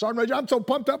market. Sergeant Major, I'm so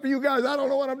pumped up for you guys. I don't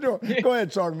know what I'm doing. Go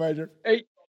ahead, Sergeant Major. Hey,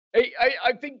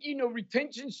 I think,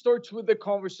 retention starts with a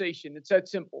conversation. It's that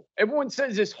simple. Everyone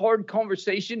says this hard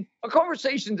conversation. A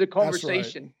conversation's a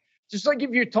conversation. Right. Just like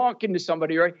if you're talking to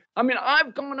somebody, right? I mean,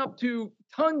 I've gone up to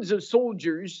tons of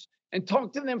soldiers and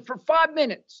talked to them for 5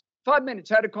 minutes. 5 minutes,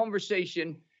 had a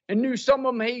conversation, and knew some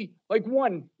of them. Hey, like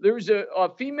one, there was a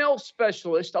female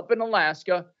specialist up in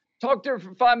Alaska. Talked to her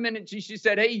for 5 minutes. She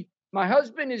said, hey, my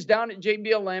husband is down at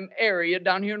JBLM area,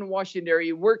 down here in the Washington area.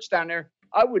 He works down there.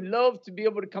 I would love to be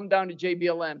able to come down to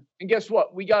JBLM. And guess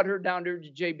what? We got her down there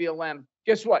to JBLM.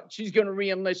 Guess what? She's going to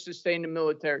re-enlist to stay in the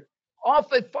military.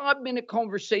 Off a 5-minute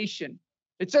conversation.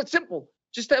 It's that simple.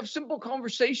 Just have simple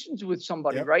conversations with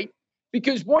somebody, right?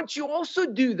 Because once you also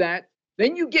do that,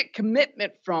 then you get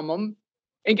commitment from them.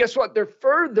 And guess what?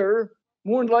 They're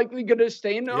more likely going to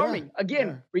stay in the Army.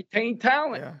 Again, retain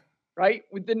talent, right?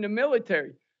 Within the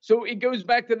military. So it goes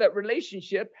back to that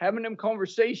relationship, having them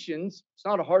conversations. It's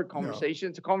not a hard conversation.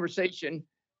 It's a conversation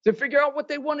to figure out what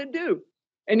they want to do.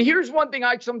 And here's one thing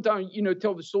I sometimes,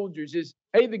 tell the soldiers is,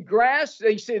 hey, the grass,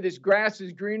 they say this grass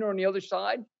is greener on the other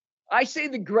side. I say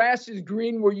the grass is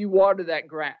green where you water that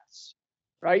grass,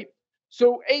 right?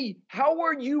 So, hey, how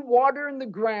are you watering the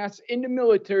grass in the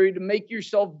military to make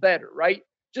yourself better, right?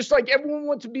 Just like everyone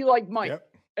wants to be like Mike.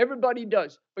 Everybody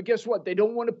does. But guess what? They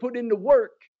don't want to put in the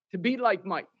work to be like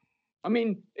Mike. I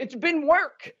mean, it's been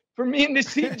work for me and the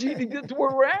CG to get to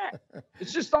where we're at.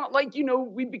 It's just not like,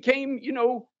 we became,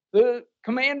 the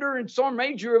commander and sergeant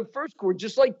major of First Corps,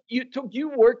 just like it took you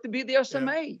work to be the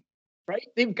SMA, right?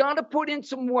 They've got to put in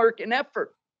some work and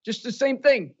effort. Just the same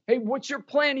thing. Hey, what's your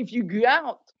plan if you get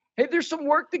out? Hey, there's some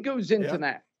work that goes into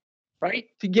that, right?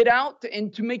 To get out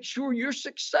and to make sure you're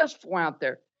successful out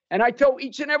there. And I tell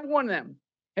each and every one of them,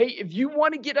 hey, if you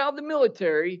want to get out of the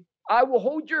military, I will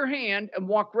hold your hand and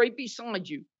walk right beside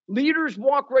you. Leaders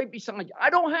walk right beside you. I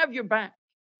don't have your back.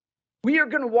 We are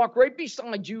going to walk right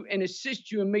beside you and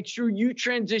assist you and make sure you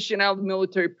transition out of the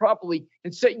military properly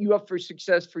and set you up for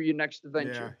success for your next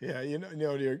adventure. Yeah,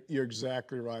 you're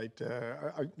exactly right.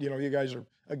 You guys are,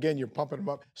 again, you're pumping them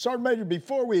up. Sergeant Major,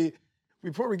 before we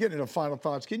get into final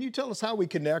thoughts, can you tell us how we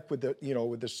connect with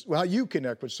how you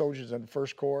connect with soldiers in the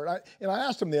First Corps? I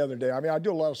asked them the other day. I mean, I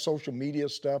do a lot of social media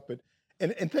stuff, but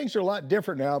and things are a lot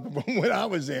different now than when I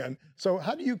was in. So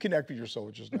how do you connect with your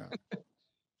soldiers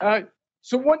now?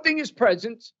 So one thing is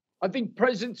presence. I think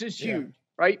presence is huge,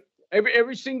 right?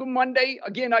 Every single Monday,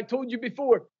 again, I told you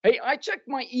before, hey, I check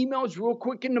my emails real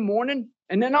quick in the morning,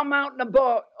 and then I'm out and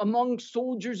about among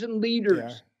soldiers and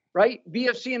leaders, right?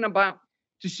 BFC and about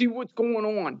to see what's going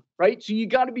on, right? So you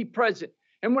got to be present.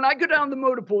 And when I go down the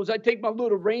motor pools, I take my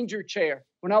little Ranger chair.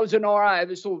 When I was in RI, I had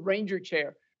this little Ranger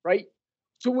chair, right?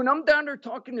 So when I'm down there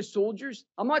talking to soldiers,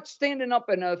 I'm not standing up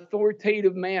in an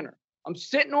authoritative manner. I'm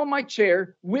sitting on my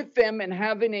chair with them and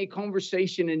having a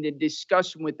conversation and a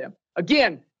discussion with them.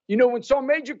 Again, when Sergeant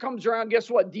Major comes around, guess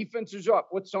what? Defenses are up.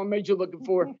 What's Sergeant Major looking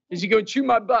for? Is he going to chew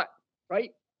my butt,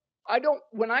 right?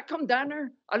 When I come down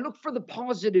there, I look for the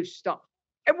positive stuff.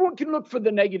 Everyone can look for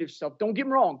the negative stuff. Don't get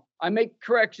me wrong. I make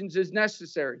corrections as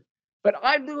necessary. But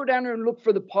I go down there and look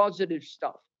for the positive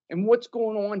stuff and what's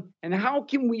going on and how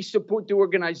can we support the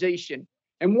organization.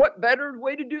 And what better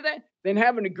way to do that than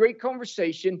having a great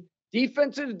conversation,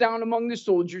 defenses down among the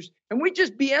soldiers, and we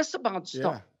just BS about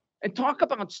stuff. and talk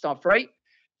about stuff, right?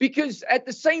 Because at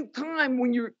the same time,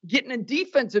 when you're getting a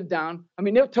defensive down, I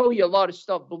mean, they'll tell you a lot of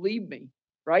stuff, believe me,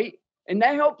 right? And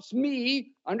that helps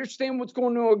me understand what's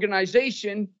going on in the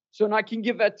organization, so then I can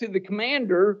give that to the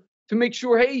commander to make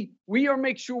sure, hey,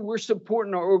 make sure we're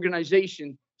supporting our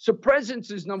organization. So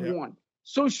presence is number one.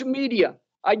 Social media,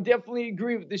 I definitely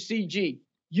agree with the CG.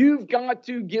 You've got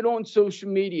to get on social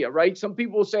media, right? Some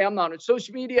people will say, I'm not on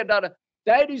social media.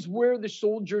 That is where the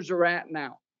soldiers are at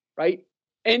now, right?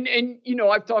 And you know,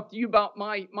 I've talked to you about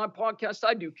my podcast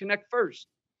I do, Connect First,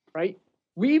 right?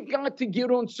 We've got to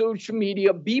get on social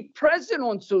media, be present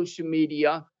on social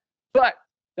media, but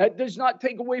that does not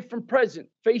take away from present,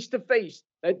 face-to-face.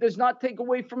 That does not take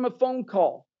away from a phone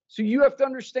call. So you have to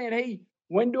understand, hey,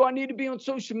 when do I need to be on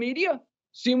social media,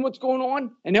 seeing what's going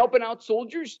on and helping out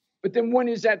soldiers? But then when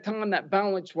is that time, that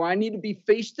balance where I need to be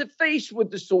face-to-face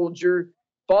with the soldier,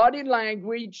 body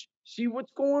language, see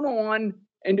what's going on,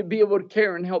 and to be able to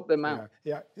care and help them out.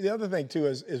 Yeah. The other thing, too,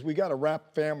 is we got to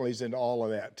wrap families into all of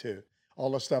that, too.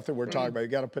 All the stuff that we're talking about, you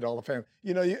got to put all the family.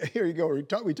 You know, here you go.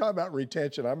 We talk about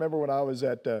retention. I remember when I was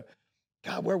at,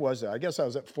 where was I? I guess I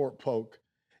was at Fort Polk.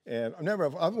 And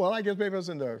I guess maybe I was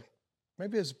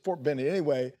maybe it's Fort Benning.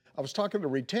 Anyway, I was talking to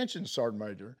retention sergeant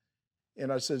major,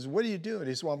 and I says, what are you doing?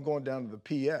 He said, well, I'm going down to the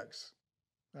PX.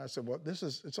 And I said, well,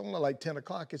 it's only like 10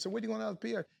 o'clock. He said, what are you going down to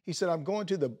the PX? He said, I'm going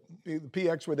to the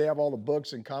PX where they have all the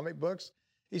books and comic books.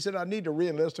 He said, I need to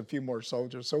re-enlist a few more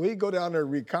soldiers. So he'd go down there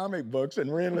and read comic books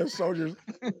and re-enlist soldiers.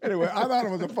 Anyway, I thought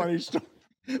it was a funny story.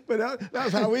 But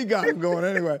that's how we got him going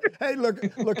anyway. Hey, look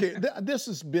here. This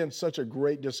has been such a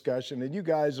great discussion. And you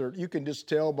guys you can just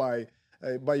tell by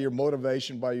your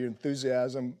motivation, by your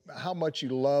enthusiasm, how much you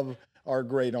love our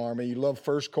great Army. You love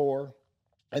First Corps,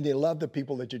 and you love the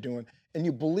people that you're doing. And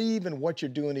you believe in what you're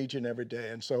doing each and every day.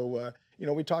 And so,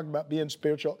 we talk about being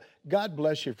spiritual. God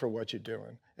bless you for what you're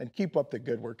doing, and keep up the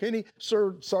good work.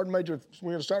 Sergeant Major,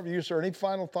 we're going to start with you, sir. Any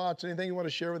final thoughts, anything you want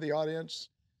to share with the audience?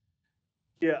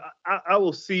 Yeah, I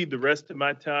will cede the rest of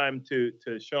my time to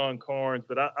Sean Carnes,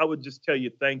 but I would just tell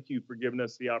you thank you for giving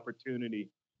us the opportunity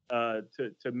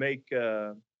to make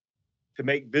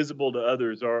visible to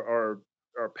others our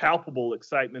palpable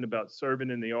excitement about serving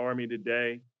in the Army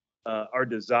today, our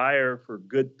desire for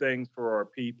good things for our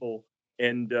people,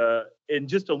 and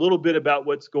just a little bit about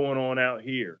what's going on out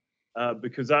here,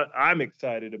 because I'm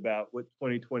excited about what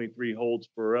 2023 holds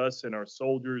for us and our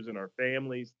soldiers and our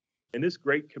families, and this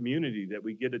great community that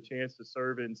we get a chance to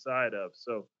serve inside of.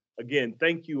 So again,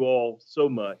 thank you all so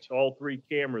much, all three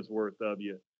cameras worth of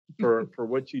you, for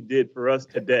what you did for us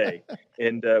today.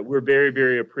 And we're very,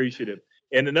 very appreciative.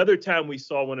 And another time we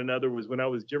saw one another was when I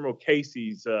was General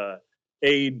Casey's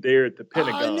aide there at the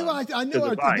Pentagon. I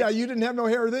knew. Yeah, you didn't have no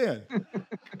hair then.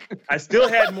 I still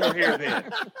had more hair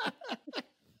then.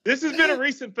 This has been a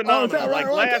recent phenomenon. Right?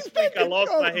 Last week, I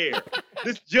lost my hair.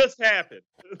 This just happened.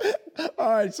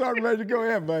 All right, Sergeant Major, go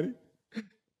ahead, buddy.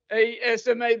 Hey,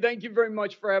 SMA, thank you very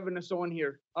much for having us on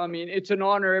here. I mean, it's an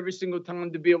honor every single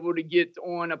time to be able to get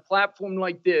on a platform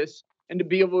like this and to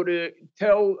be able to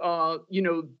tell,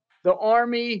 the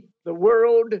Army, the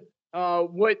world,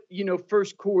 what,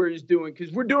 First Corps is doing,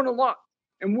 because we're doing a lot.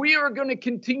 And we are going to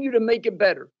continue to make it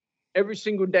better every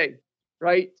single day,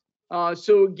 right?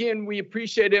 So again, we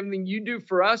appreciate everything you do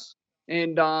for us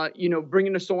and,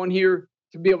 bringing us on here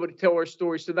to be able to tell our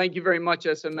story. So thank you very much,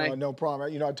 SMA. No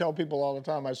problem. I tell people all the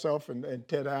time, myself and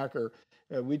Ted Hacker,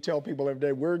 we tell people every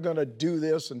day, we're going to do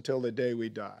this until the day we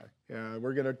die.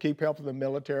 We're going to keep helping the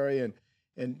military and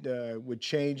with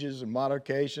changes and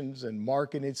modifications and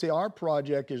marketing. See, our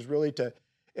project is really to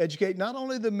educate not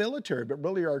only the military, but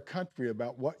really our country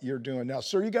about what you're doing. Now,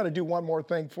 sir, you got to do one more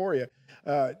thing for you.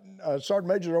 Sergeant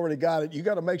Major already got it. You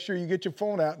got to make sure you get your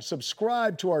phone out and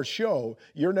subscribe to our show,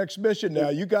 Your Next Mission. Now,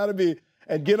 you got to be,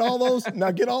 and get all those,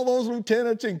 get all those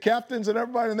lieutenants and captains and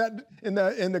everybody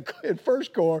in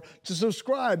First Corps to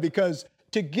subscribe, because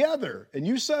together, and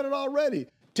you said it already,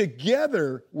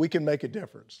 together we can make a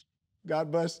difference.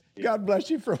 God bless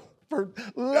you for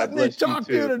letting me talk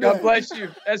to you today. God bless you,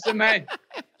 SMA.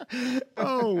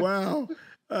 Oh,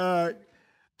 wow.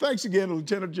 Thanks again,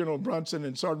 Lieutenant General Brunson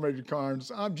and Sergeant Major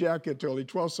Carnes. I'm Jack Antilli,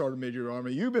 12th Sergeant Major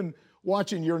Army. You've been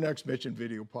watching Your Next Mission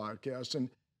video podcast,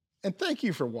 and thank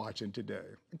you for watching today.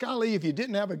 Golly, if you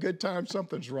didn't have a good time,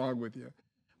 something's wrong with you.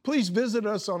 Please visit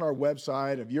us on our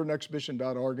website of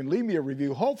yournextmission.org and leave me a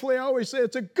review. Hopefully, I always say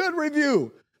it's a good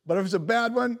review, but if it's a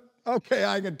bad one, okay,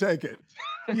 I can take it.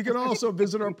 You can also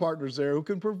visit our partners there who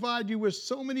can provide you with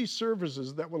so many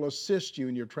services that will assist you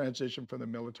in your transition from the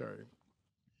military.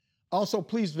 Also,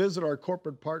 please visit our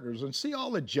corporate partners and see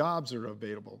all the jobs that are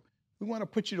available. We want to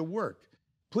put you to work.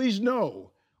 Please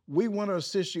know We want to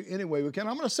assist you any way we can.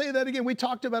 I'm going to say that again. We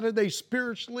talked about it today,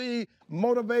 spiritually,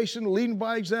 motivation, leading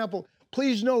by example.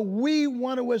 Please know we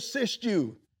want to assist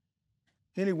you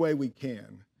any way we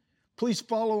can. Please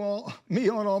follow me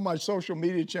on all my social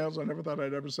media channels. I never thought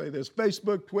I'd ever say this.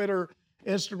 Facebook, Twitter,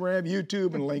 Instagram,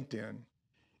 YouTube, and LinkedIn.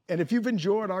 And if you've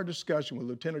enjoyed our discussion with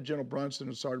Lieutenant General Brunson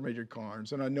and Sergeant Major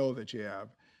Carnes, and I know that you have,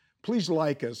 please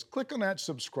like us. Click on that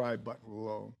subscribe button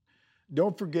below.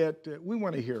 Don't forget, we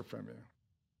want to hear from you.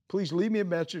 Please leave me a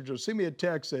message or send me a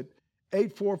text at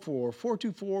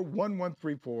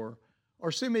 844-424-1134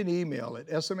 or send me an email at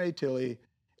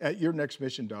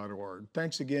smatilley@yournextmission.org.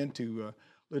 Thanks again to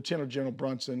Lieutenant General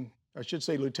Brunson. I should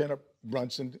say Lieutenant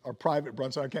Brunson or Private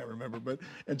Brunson, I can't remember,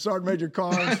 and Sergeant Major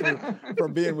Carnes for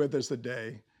being with us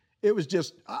today. It was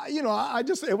just,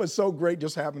 it was so great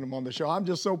just having them on the show. I'm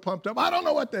just so pumped up. I don't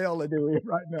know what the hell they're doing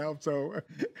right now. So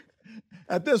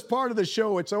at this part of the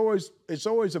show, it's always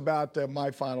about my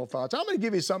final thoughts. I'm going to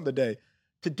give you something today.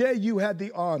 Today, you had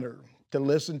the honor to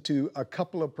listen to a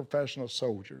couple of professional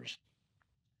soldiers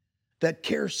that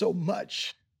care so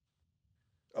much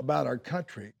about our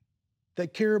country,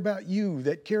 that care about you,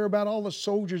 that care about all the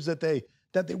soldiers that they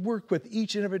work with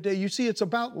each and every day. You see, it's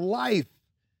about life.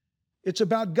 It's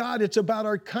about God. It's about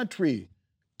our country.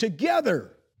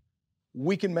 Together,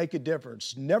 we can make a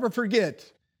difference. Never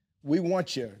forget, we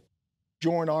want you.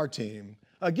 Join our team.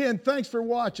 Again, thanks for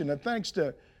watching, and thanks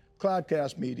to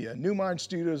Cloudcast Media, New Mind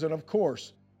Studios, and of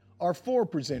course, our 4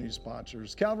 presenting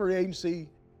sponsors, Cavalry Agency,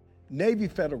 Navy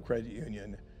Federal Credit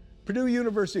Union, Purdue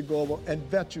University Global, and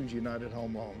Veterans United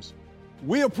Home Loans.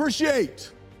 We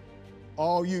appreciate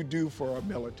all you do for our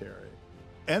military.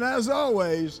 And as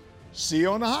always, see you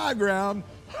on the high ground.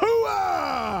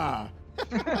 Hooah!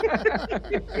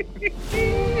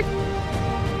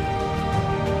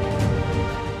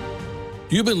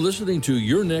 You've been listening to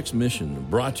Your Next Mission,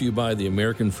 brought to you by the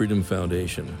American Freedom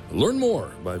Foundation. Learn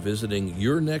more by visiting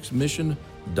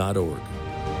yournextmission.org.